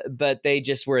they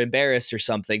just were embarrassed or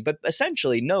something. But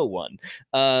essentially, no one.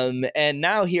 And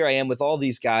now here I am with all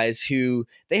these guys who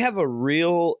they have a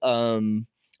real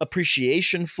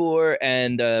appreciation for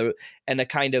and a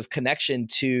kind of connection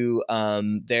to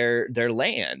their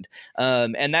land,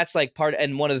 and that's like part.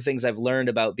 And one of the things I've learned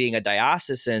about being a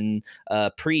diocesan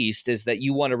priest is that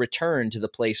you want to return to the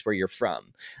place where you're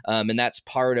from, and that's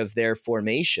part of their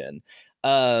formation.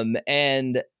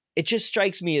 And it just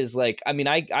strikes me as like, I mean,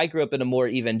 I grew up in a more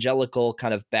evangelical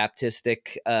kind of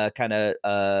Baptistic kind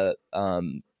of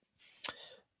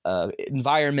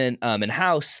environment and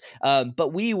house,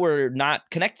 but we were not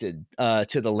connected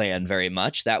to the land very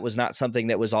much. That was not something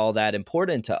that was all that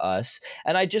important to us.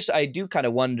 And I do kind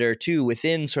of wonder too,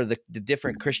 within sort of the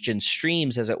different Christian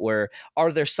streams, as it were,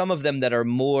 are there some of them that are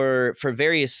more, for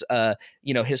various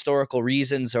historical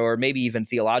reasons or maybe even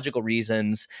theological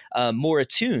reasons, more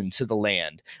attuned to the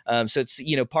land? So it's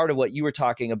part of what you were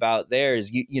talking about there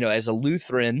is as a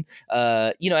Lutheran,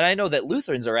 and I know that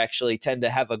Lutherans are actually tend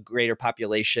to have a greater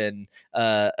population,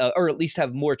 or at least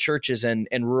have more churches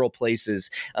in rural places.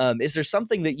 Is there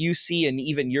something that you see in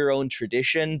even your own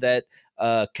tradition that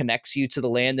connects you to the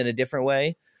land in a different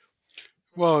way?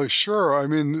 Well, sure. I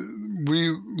mean, we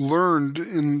learned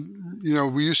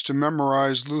we used to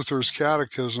memorize Luther's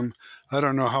catechism. I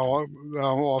don't know how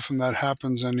often that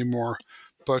happens anymore,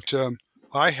 but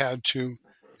I had to.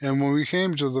 And when we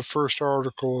came to the first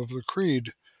article of the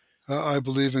Creed, I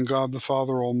believe in God the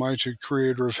Father Almighty,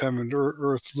 creator of heaven and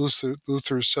earth.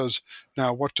 Luther says,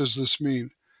 now, what does this mean?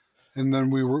 And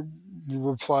then we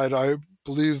replied, I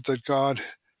believe that God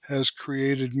has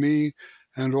created me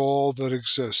and all that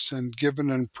exists and given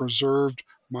and preserved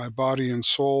my body and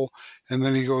soul. And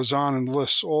then he goes on and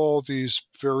lists all these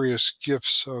various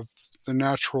gifts of the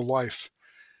natural life.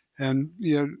 And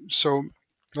so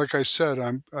like I said,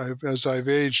 as I've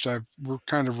aged, I've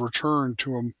kind of returned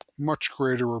to a much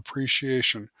greater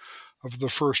appreciation of the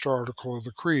first article of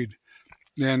the Creed.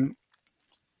 And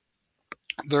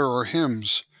there are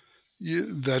hymns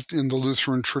that in the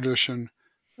Lutheran tradition,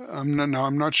 I'm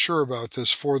not sure about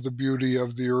this, for the beauty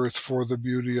of the earth, for the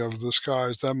beauty of the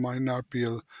skies. That might not be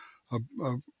a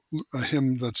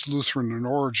hymn that's Lutheran in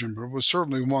origin, but it was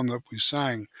certainly one that we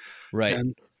sang. Right.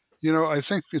 And I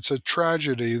think it's a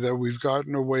tragedy that we've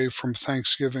gotten away from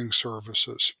Thanksgiving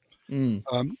services. Mm.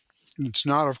 It's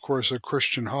not, of course, a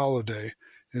Christian holiday.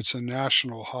 It's a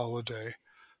national holiday.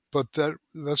 But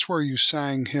that's where you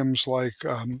sang hymns like,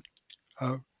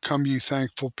 come ye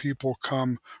thankful people,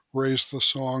 come, raise the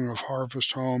song of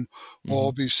harvest home,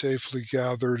 all be safely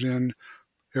gathered in,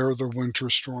 ere the winter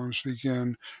storms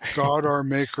begin. God our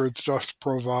Maker doth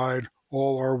provide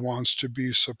all our wants to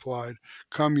be supplied.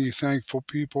 Come ye thankful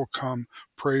people, come,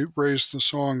 pray, raise the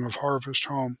song of harvest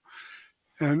home.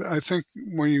 And I think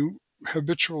when you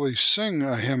habitually sing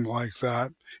a hymn like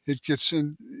that, it gets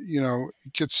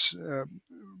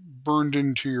burned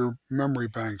into your memory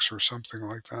banks or something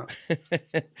like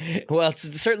that. Well,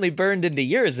 it's certainly burned into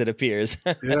yours, it appears.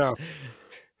 Yeah.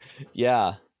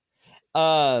 Yeah.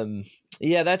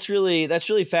 Yeah, that's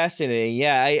really fascinating.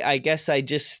 Yeah, I guess I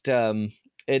just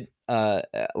like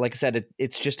I said,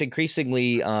 it's just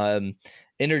increasingly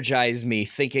energized me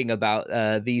thinking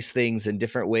about these things in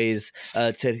different ways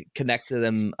to connect to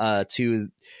them to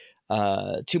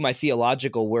my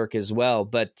theological work as well.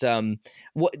 But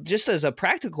just as a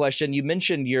practical question, you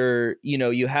mentioned you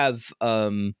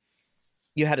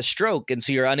had a stroke, and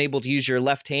so you're unable to use your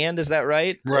left hand. Is that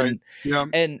right? Right. Yeah.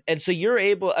 And so you're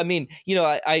able. I mean,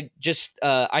 I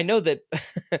know that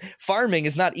farming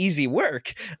is not easy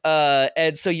work,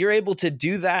 and so you're able to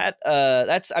do that.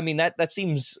 That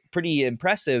seems pretty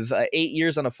impressive. 8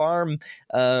 years on a farm,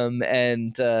 or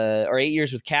 8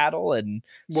 years with cattle, and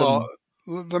well,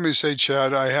 let me say,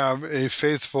 Chad, I have a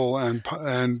faithful and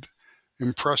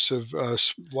impressive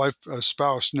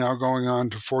spouse now going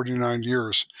on to 49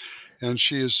 years. and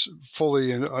she is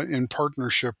fully in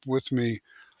partnership with me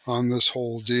on this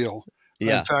whole deal. In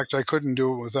Yeah. fact, I couldn't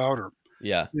do it without her.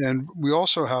 Yeah. And we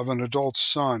also have an adult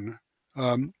son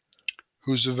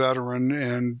who's a veteran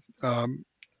and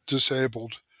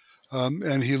disabled,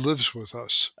 and he lives with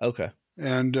us. Okay.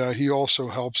 And he also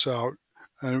helps out.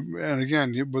 And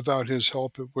again, without his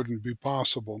help, it wouldn't be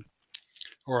possible,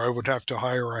 or I would have to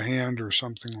hire a hand or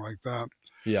something like that.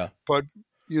 Yeah. But,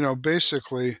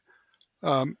 basically,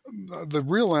 the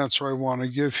real answer I want to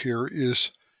give here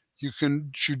is you can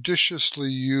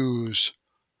judiciously use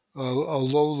a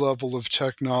low level of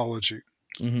technology.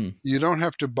 Mm-hmm. You don't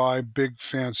have to buy big,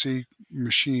 fancy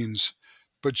machines,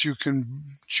 but you can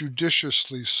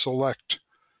judiciously select,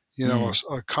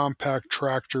 a compact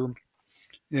tractor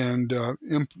and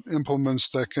implements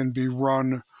that can be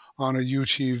run on a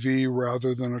UTV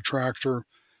rather than a tractor,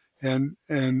 and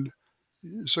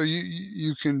so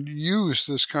you can use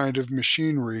this kind of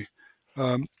machinery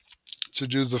to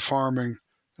do the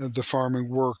farming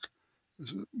work,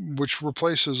 which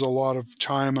replaces a lot of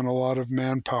time and a lot of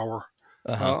manpower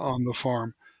Uh-huh. on the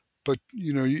farm. But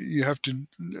you have to,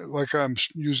 like I'm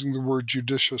using the word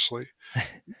judiciously.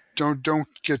 Don't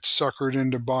get suckered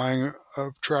into buying a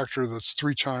tractor that's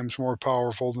 3 times more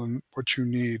powerful than what you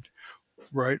need,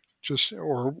 right? Just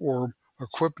or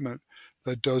equipment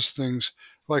that does things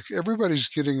like everybody's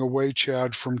getting away,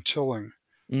 Chad, from tilling.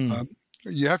 Mm. Um,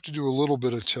 you have to do a little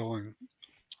bit of tilling,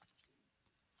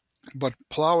 but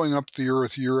plowing up the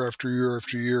earth year after year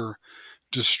after year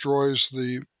destroys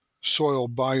the soil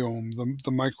biome,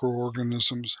 the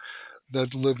microorganisms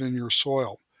that live in your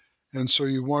soil. And so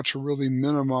you want to really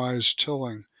minimize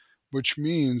tilling, which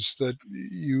means that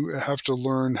you have to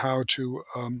learn how to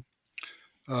um,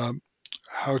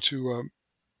 how to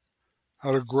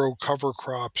how to grow cover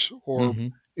crops or Mm-hmm.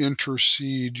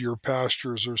 interseed your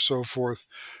pastures or so forth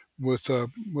with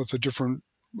a different,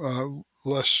 uh,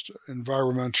 less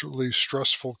environmentally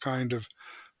stressful kind of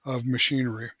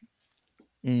machinery.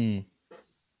 Mm.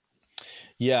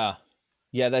 Yeah.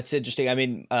 Yeah, that's interesting. I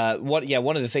mean,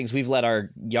 one of the things we've let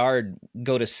our yard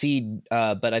go to seed,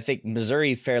 but I think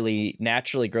Missouri fairly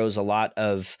naturally grows a lot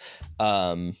of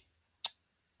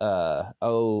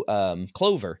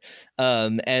clover,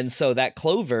 and so that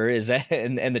clover is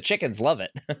and the chickens love it.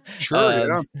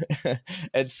 Sure, um yeah.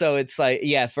 and so it's like,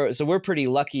 yeah, so we're pretty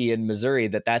lucky in Missouri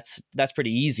that's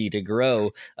pretty easy to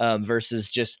grow, versus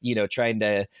just trying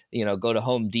to go to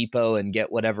Home Depot and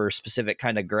get whatever specific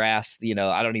kind of grass.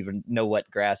 I don't even know what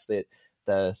grass that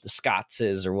the Scots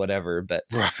is or whatever, but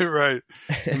Right, right.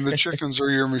 And the chickens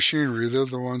are your machinery. They're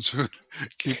the ones who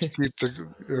keep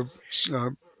the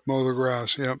mow the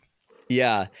grass. Yep.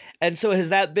 yeah. And so has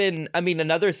that been, I mean,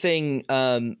 another thing,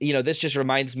 this just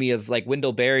reminds me of like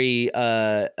Wendell Berry,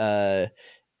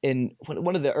 in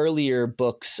one of the earlier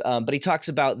books, but he talks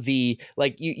about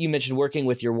like you mentioned working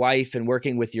with your wife and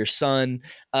working with your son,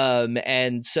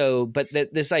 and so, but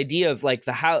this idea of like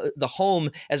the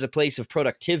home as a place of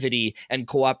productivity and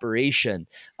cooperation,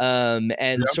 and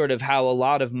Yep. sort of how a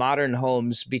lot of modern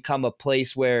homes become a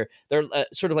place where they're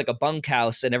sort of like a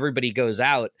bunkhouse and everybody goes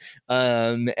out,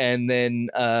 and then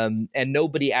and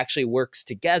nobody actually works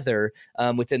together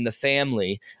within the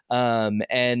family,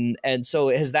 and so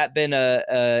has that been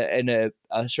a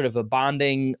sort of a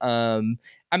bonding? I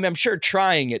mean, I'm sure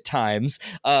trying at times.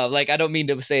 Like, I don't mean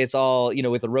to say it's all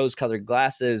with the rose-colored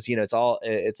glasses. It's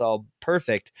all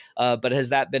perfect. But has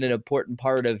that been an important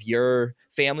part of your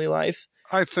family life?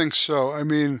 I think so. I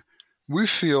mean,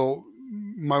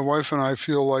 my wife and I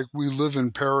feel like we live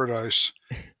in paradise.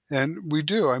 And we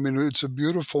do. I mean, it's a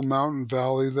beautiful mountain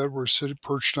valley that we're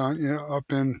perched on,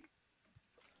 up in,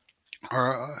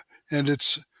 and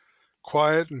it's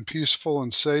quiet and peaceful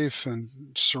and safe and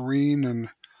serene, and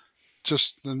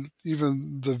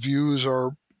even the views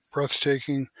are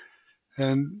breathtaking.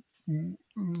 And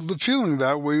the feeling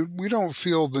that we don't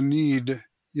feel the need,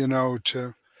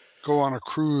 to go on a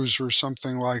cruise or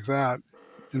something like that.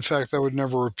 In fact, that would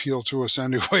never appeal to us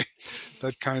anyway,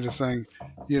 that kind of thing,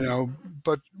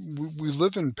 but we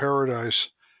live in paradise.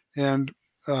 And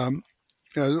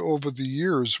over the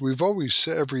years, we've always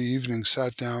every evening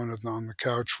sat down on the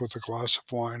couch with a glass of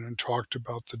wine and talked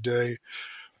about the day.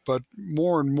 But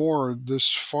more and more,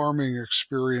 this farming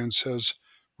experience has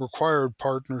required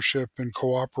partnership and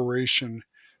cooperation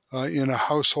in a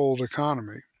household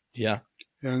economy. Yeah.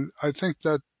 And I think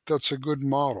that that's a good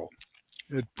model.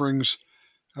 It brings,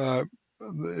 uh,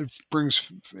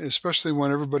 especially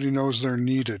when everybody knows they're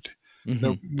needed, Hmm.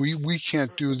 that we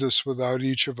can't do this without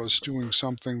each of us doing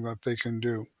something that they can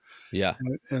do. Yeah.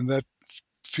 And that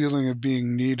feeling of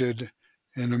being needed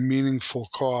in a meaningful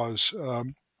cause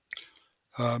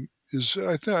is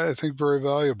I think very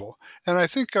valuable. And I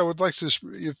think I would like to,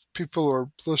 if people are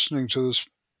listening to this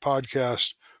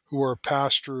podcast who are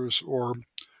pastors or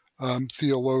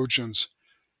theologians,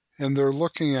 and they're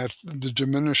looking at the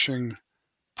diminishing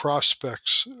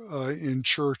prospects in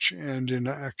church and in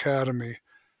academy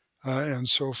and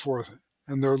so forth,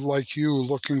 and they're like you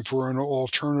looking for an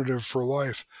alternative for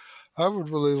life, I would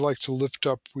really like to lift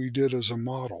up We Did as a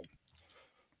model,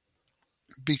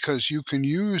 because you can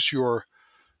use your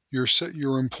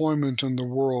employment in the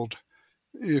world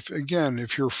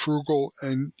if you're frugal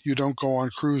and you don't go on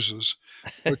cruises,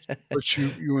 but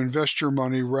you invest your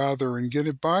money rather in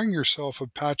buying yourself a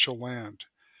patch of land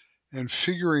and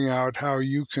figuring out how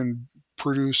you can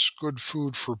produce good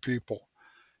food for people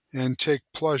and take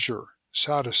pleasure,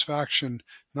 satisfaction,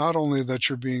 not only that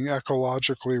you're being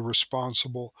ecologically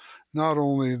responsible, not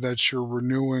only that you're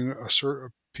renewing a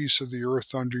certain piece of the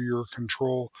earth under your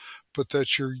control, but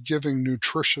that you're giving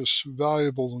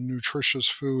valuable and nutritious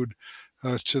food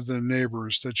to the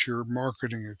neighbors that you're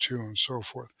marketing it to and so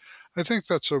forth. I think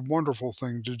that's a wonderful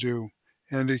thing to do,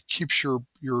 and it keeps your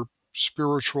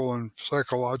spiritual and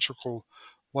psychological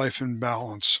life in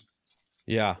balance.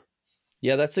 Yeah.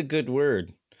 Yeah, that's a good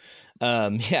word.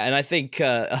 Yeah, and I think,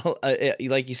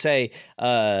 like you say,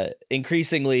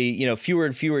 increasingly, fewer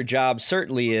and fewer jobs,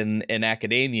 certainly in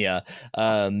academia,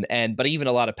 but even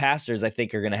a lot of pastors, I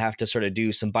think, are going to have to sort of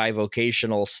do some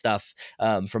bivocational stuff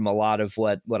from a lot of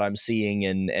what I'm seeing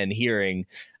and hearing.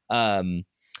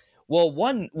 Well,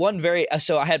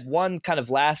 so I had one kind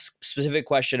of last specific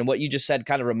question, and what you just said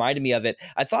kind of reminded me of it.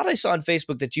 I thought I saw on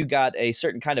Facebook that you got a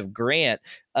certain kind of grant,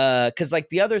 because like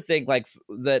the other thing like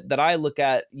that I look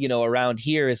at, around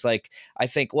here is like, I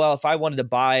think, well, if I wanted to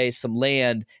buy some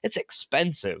land, it's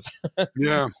expensive.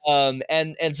 Yeah.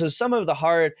 And so some of the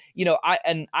hard,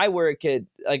 I work at,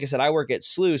 like I said, I work at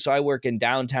SLU, so I work in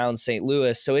downtown St.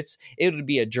 Louis, so it would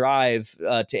be a drive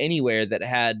to anywhere that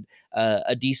had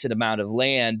a decent amount of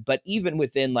land. But even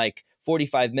within like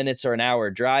 45 minutes or an hour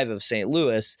drive of St.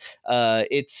 Louis,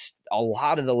 it's a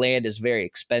lot of the land is very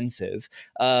expensive.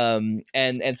 And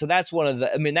so that's one of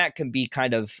that can be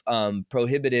kind of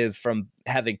prohibitive from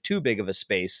having too big of a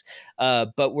space.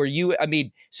 But were you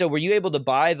able to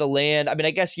buy the land? I mean,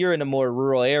 I guess you're in a more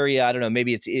rural area. I don't know,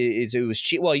 maybe it was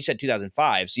cheap. Well, you said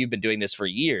 2005, so you've been doing this for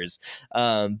years.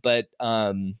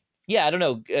 Yeah, I don't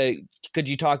know. Could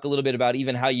you talk a little bit about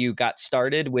even how you got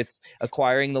started with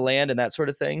acquiring the land and that sort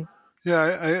of thing?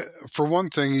 Yeah, for one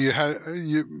thing,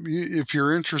 if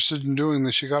you're interested in doing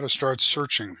this, you got to start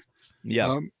searching.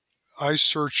 Yeah. I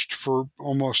searched for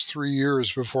almost 3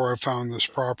 years before I found this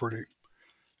property.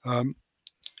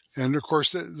 And of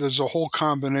course, there's a whole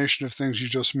combination of things you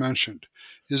just mentioned.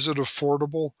 Is it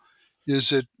affordable?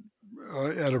 Is it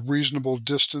at a reasonable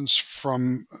distance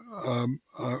from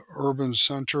urban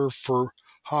center for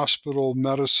hospital,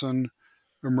 medicine,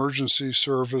 emergency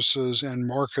services, and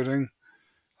marketing?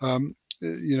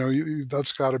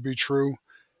 That's got to be true.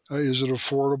 Is it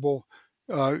affordable?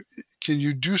 Can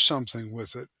you do something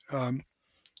with it?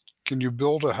 Can you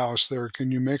build a house there?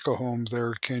 Can you make a home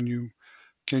there? Can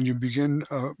you begin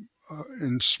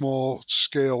in small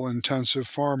scale intensive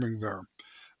farming there?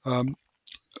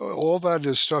 All that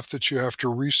is stuff that you have to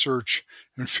research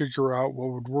and figure out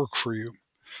what would work for you.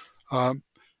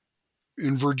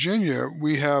 In Virginia,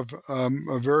 we have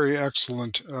a very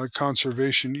excellent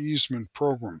conservation easement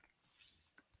program.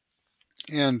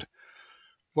 And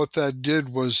what that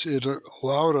did was it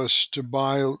allowed us to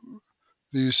buy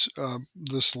this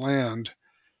land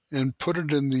and put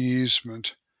it in the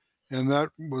easement. And that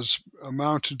was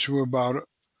amounted to about,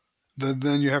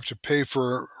 then you have to pay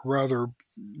for a rather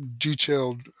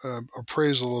detailed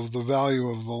appraisal of the value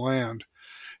of the land.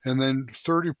 And then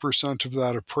 30% of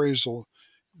that appraisal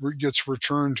gets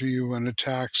returned to you in a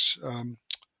tax,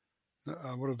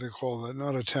 what do they call that?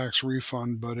 Not a tax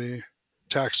refund, but a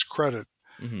tax credit.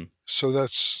 Mm-hmm. So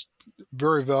that's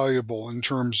very valuable in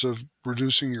terms of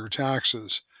reducing your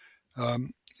taxes.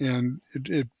 And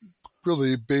it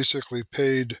really basically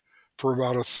paid for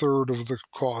about a third of the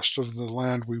cost of the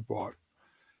land we bought.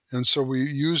 And so we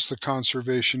used the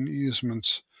conservation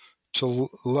easements to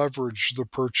leverage the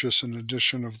purchase and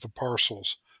addition of the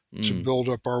parcels to build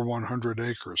up our 100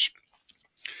 acres.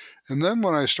 And then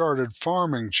when I started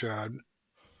farming, Chad,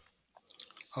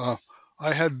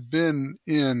 I had been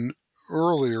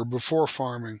earlier, before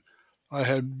farming, I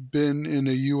had been in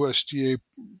a USDA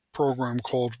program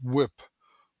called WIP,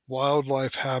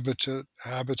 Wildlife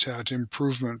Habitat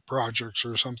Improvement Projects,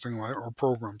 or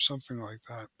program, something like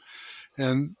that.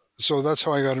 And so that's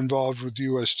how I got involved with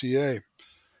USDA.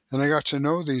 And I got to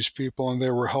know these people, and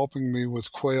they were helping me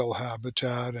with quail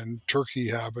habitat and turkey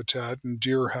habitat and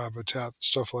deer habitat and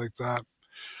stuff like that.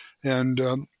 And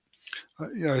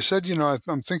I said,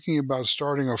 I'm thinking about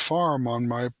starting a farm on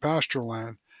my pasture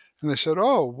land. And they said,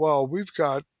 oh, well, we've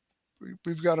got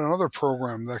another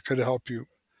program that could help you.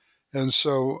 And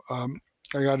so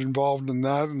I got involved in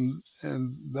that, and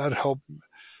that helped.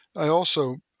 I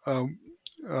also,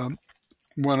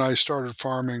 when I started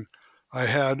farming, I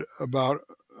had about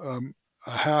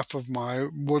a half of my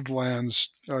woodlands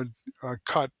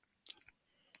cut,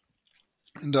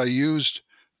 and I used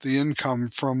the income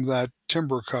from that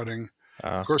timber cutting.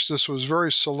 Of course, this was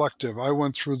very selective. I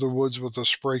went through the woods with a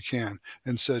spray can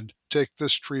and said, take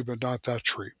this tree, but not that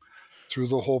tree, through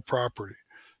the whole property,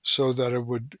 so that it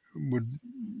would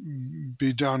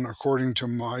be done according to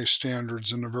my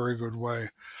standards in a very good way.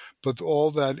 But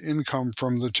all that income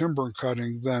from the timber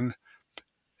cutting then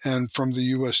and from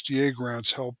the USDA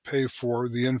grants helped pay for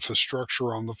the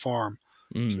infrastructure on the farm,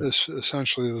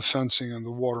 essentially the fencing and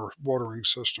the watering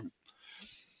system.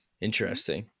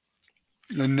 Interesting.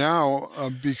 And now,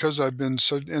 because I've been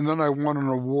and then I won an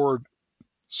award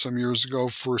some years ago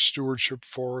for stewardship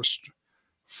forest,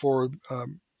 for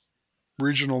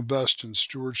regional best in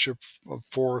stewardship of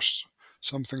forests,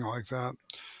 something like that.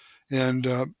 And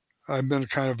I've been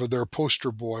kind of their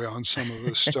poster boy on some of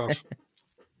this stuff.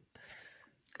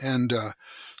 And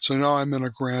so now I'm in a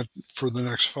grant for the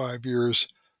next 5 years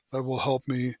that will help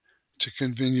me to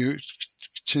continue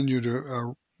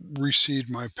to reseed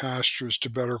my pastures to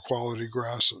better quality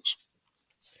grasses.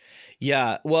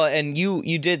 Yeah, well, and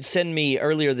you did send me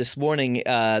earlier this morning.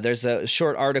 There's a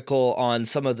short article on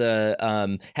some of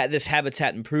the this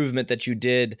habitat improvement that you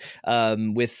did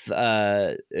with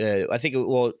I think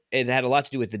it had a lot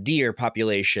to do with the deer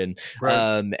population,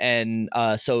 right. And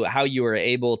so how you were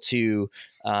able to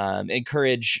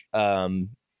encourage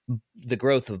the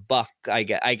growth of buck, I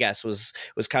guess was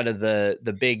kind of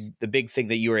the big thing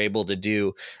that you were able to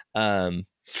do. Yeah,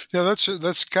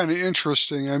 that's kind of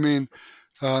interesting. I mean.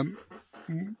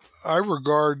 I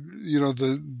regard,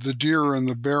 the deer and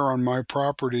the bear on my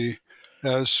property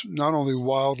as not only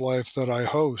wildlife that I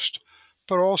host,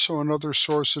 but also another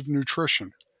source of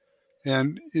nutrition.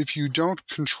 And if you don't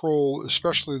control,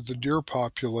 especially the deer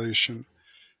population,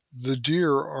 the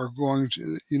deer are going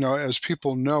to, as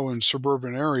people know in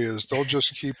suburban areas, they'll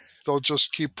just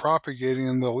keep propagating,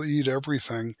 and they'll eat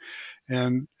everything.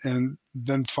 And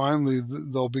then finally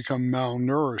they'll become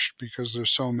malnourished because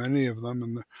there's so many of them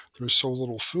and there's so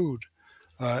little food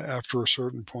after a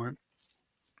certain point.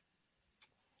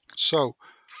 So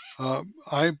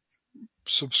I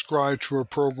subscribe to a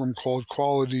program called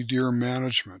Quality Deer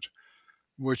Management,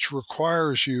 which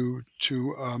requires you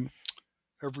to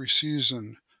every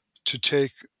season to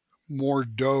take more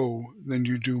doe than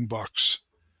you do bucks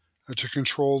to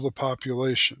control the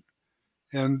population.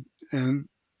 And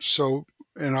so,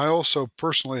 and I also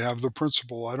personally have the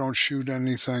principle, I don't shoot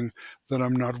anything that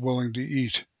I'm not willing to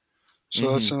eat.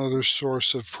 So that's another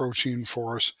source of protein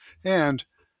for us. And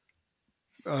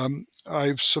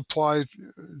I've supplied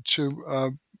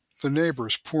to the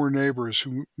neighbors, poor neighbors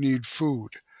who need food.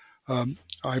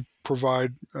 I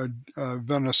provide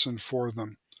venison for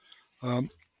them.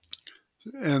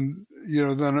 And,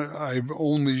 then I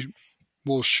only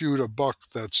will shoot a buck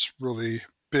that's really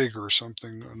big or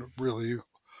something, and a really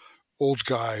old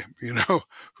guy,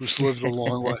 who's lived a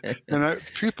long life. And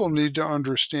people need to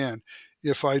understand,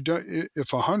 if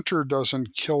a hunter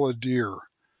doesn't kill a deer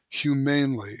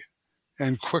humanely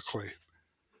and quickly,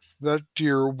 that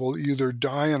deer will either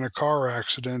die in a car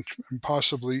accident and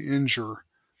possibly injure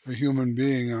a human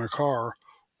being in a car,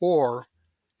 or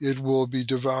it will be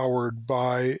devoured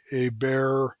by a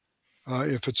bear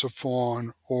if it's a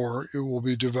fawn, or it will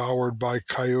be devoured by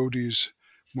coyotes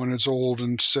when it's old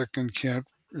and sick and can't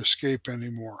escape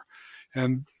anymore.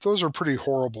 And those are pretty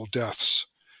horrible deaths,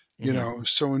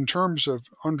 So in terms of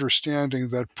understanding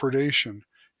that predation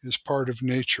is part of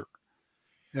nature,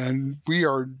 and we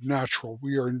are natural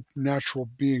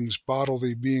beings,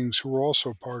 bodily beings who are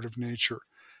also part of nature,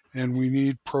 and we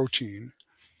need protein,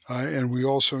 and we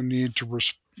also need to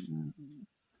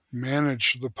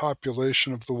manage the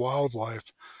population of the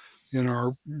wildlife in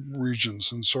our regions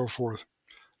and so forth.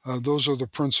 Those are the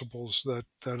principles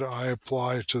that I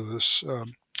apply to this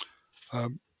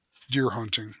deer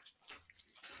hunting.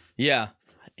 Yeah.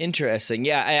 Interesting.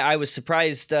 Yeah, I was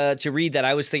surprised to read that.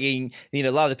 I was thinking, a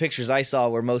lot of the pictures I saw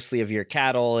were mostly of your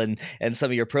cattle and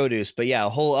some of your produce. But yeah, a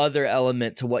whole other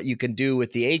element to what you can do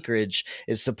with the acreage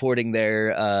is supporting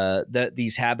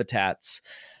these habitats.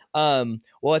 Well,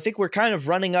 I think we're kind of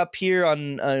running up here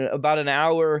on about an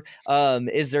hour.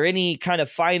 Is there any kind of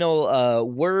final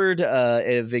word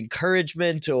of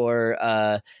encouragement or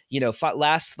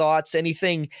last thoughts?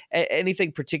 Anything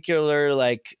particular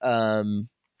like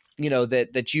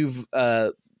that you've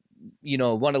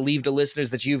want to leave to listeners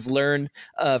that you've learned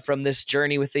from this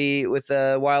journey with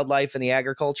the wildlife and the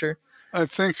agriculture? I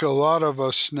think a lot of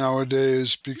us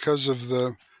nowadays, because of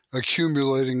the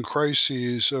accumulating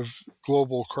crises of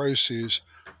global crises,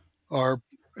 are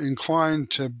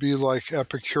inclined to be like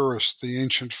Epicurus, the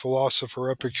ancient philosopher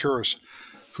Epicurus,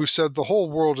 who said the whole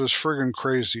world is friggin'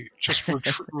 crazy. Just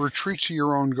retreat to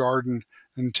your own garden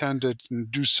and tend it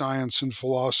and do science and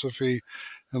philosophy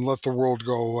and let the world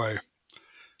go away.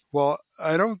 Well,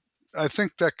 I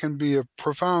think that can be a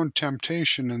profound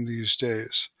temptation in these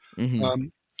days. Mm-hmm.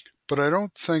 But I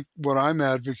don't think what I'm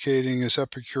advocating is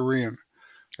Epicurean.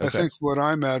 Okay. I think what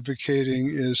I'm advocating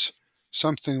is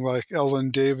something like Ellen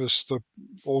Davis, the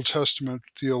Old Testament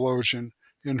theologian,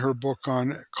 in her book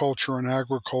on culture and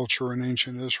agriculture in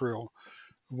ancient Israel,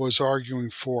 was arguing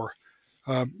for.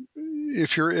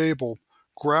 If you're able,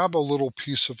 grab a little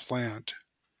piece of land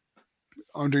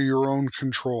under your own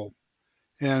control,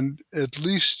 and at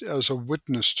least as a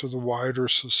witness to the wider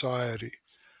society,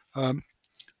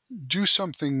 do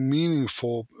something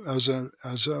meaningful as a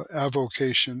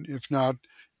avocation, if not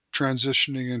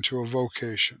transitioning into a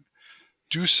vocation.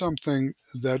 Do something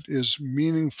that is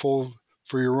meaningful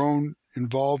for your own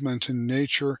involvement in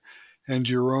nature and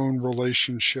your own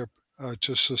relationship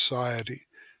to society.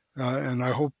 And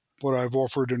I hope what I've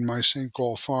offered in my St.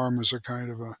 Gall farm is a kind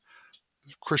of a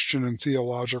Christian and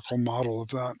theological model of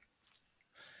that.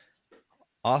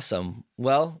 Awesome.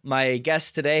 Well, my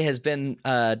guest today has been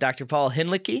Dr. Paul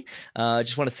Hinlicky. I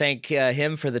just want to thank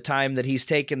him for the time that he's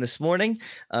taken this morning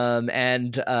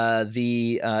and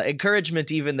the encouragement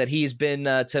even that he's been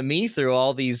to me through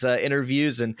all these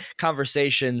interviews and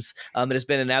conversations. It has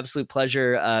been an absolute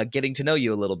pleasure getting to know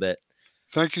you a little bit.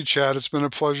 Thank you, Chad. It's been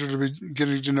a pleasure to be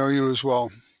getting to know you as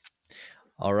well.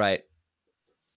 All right.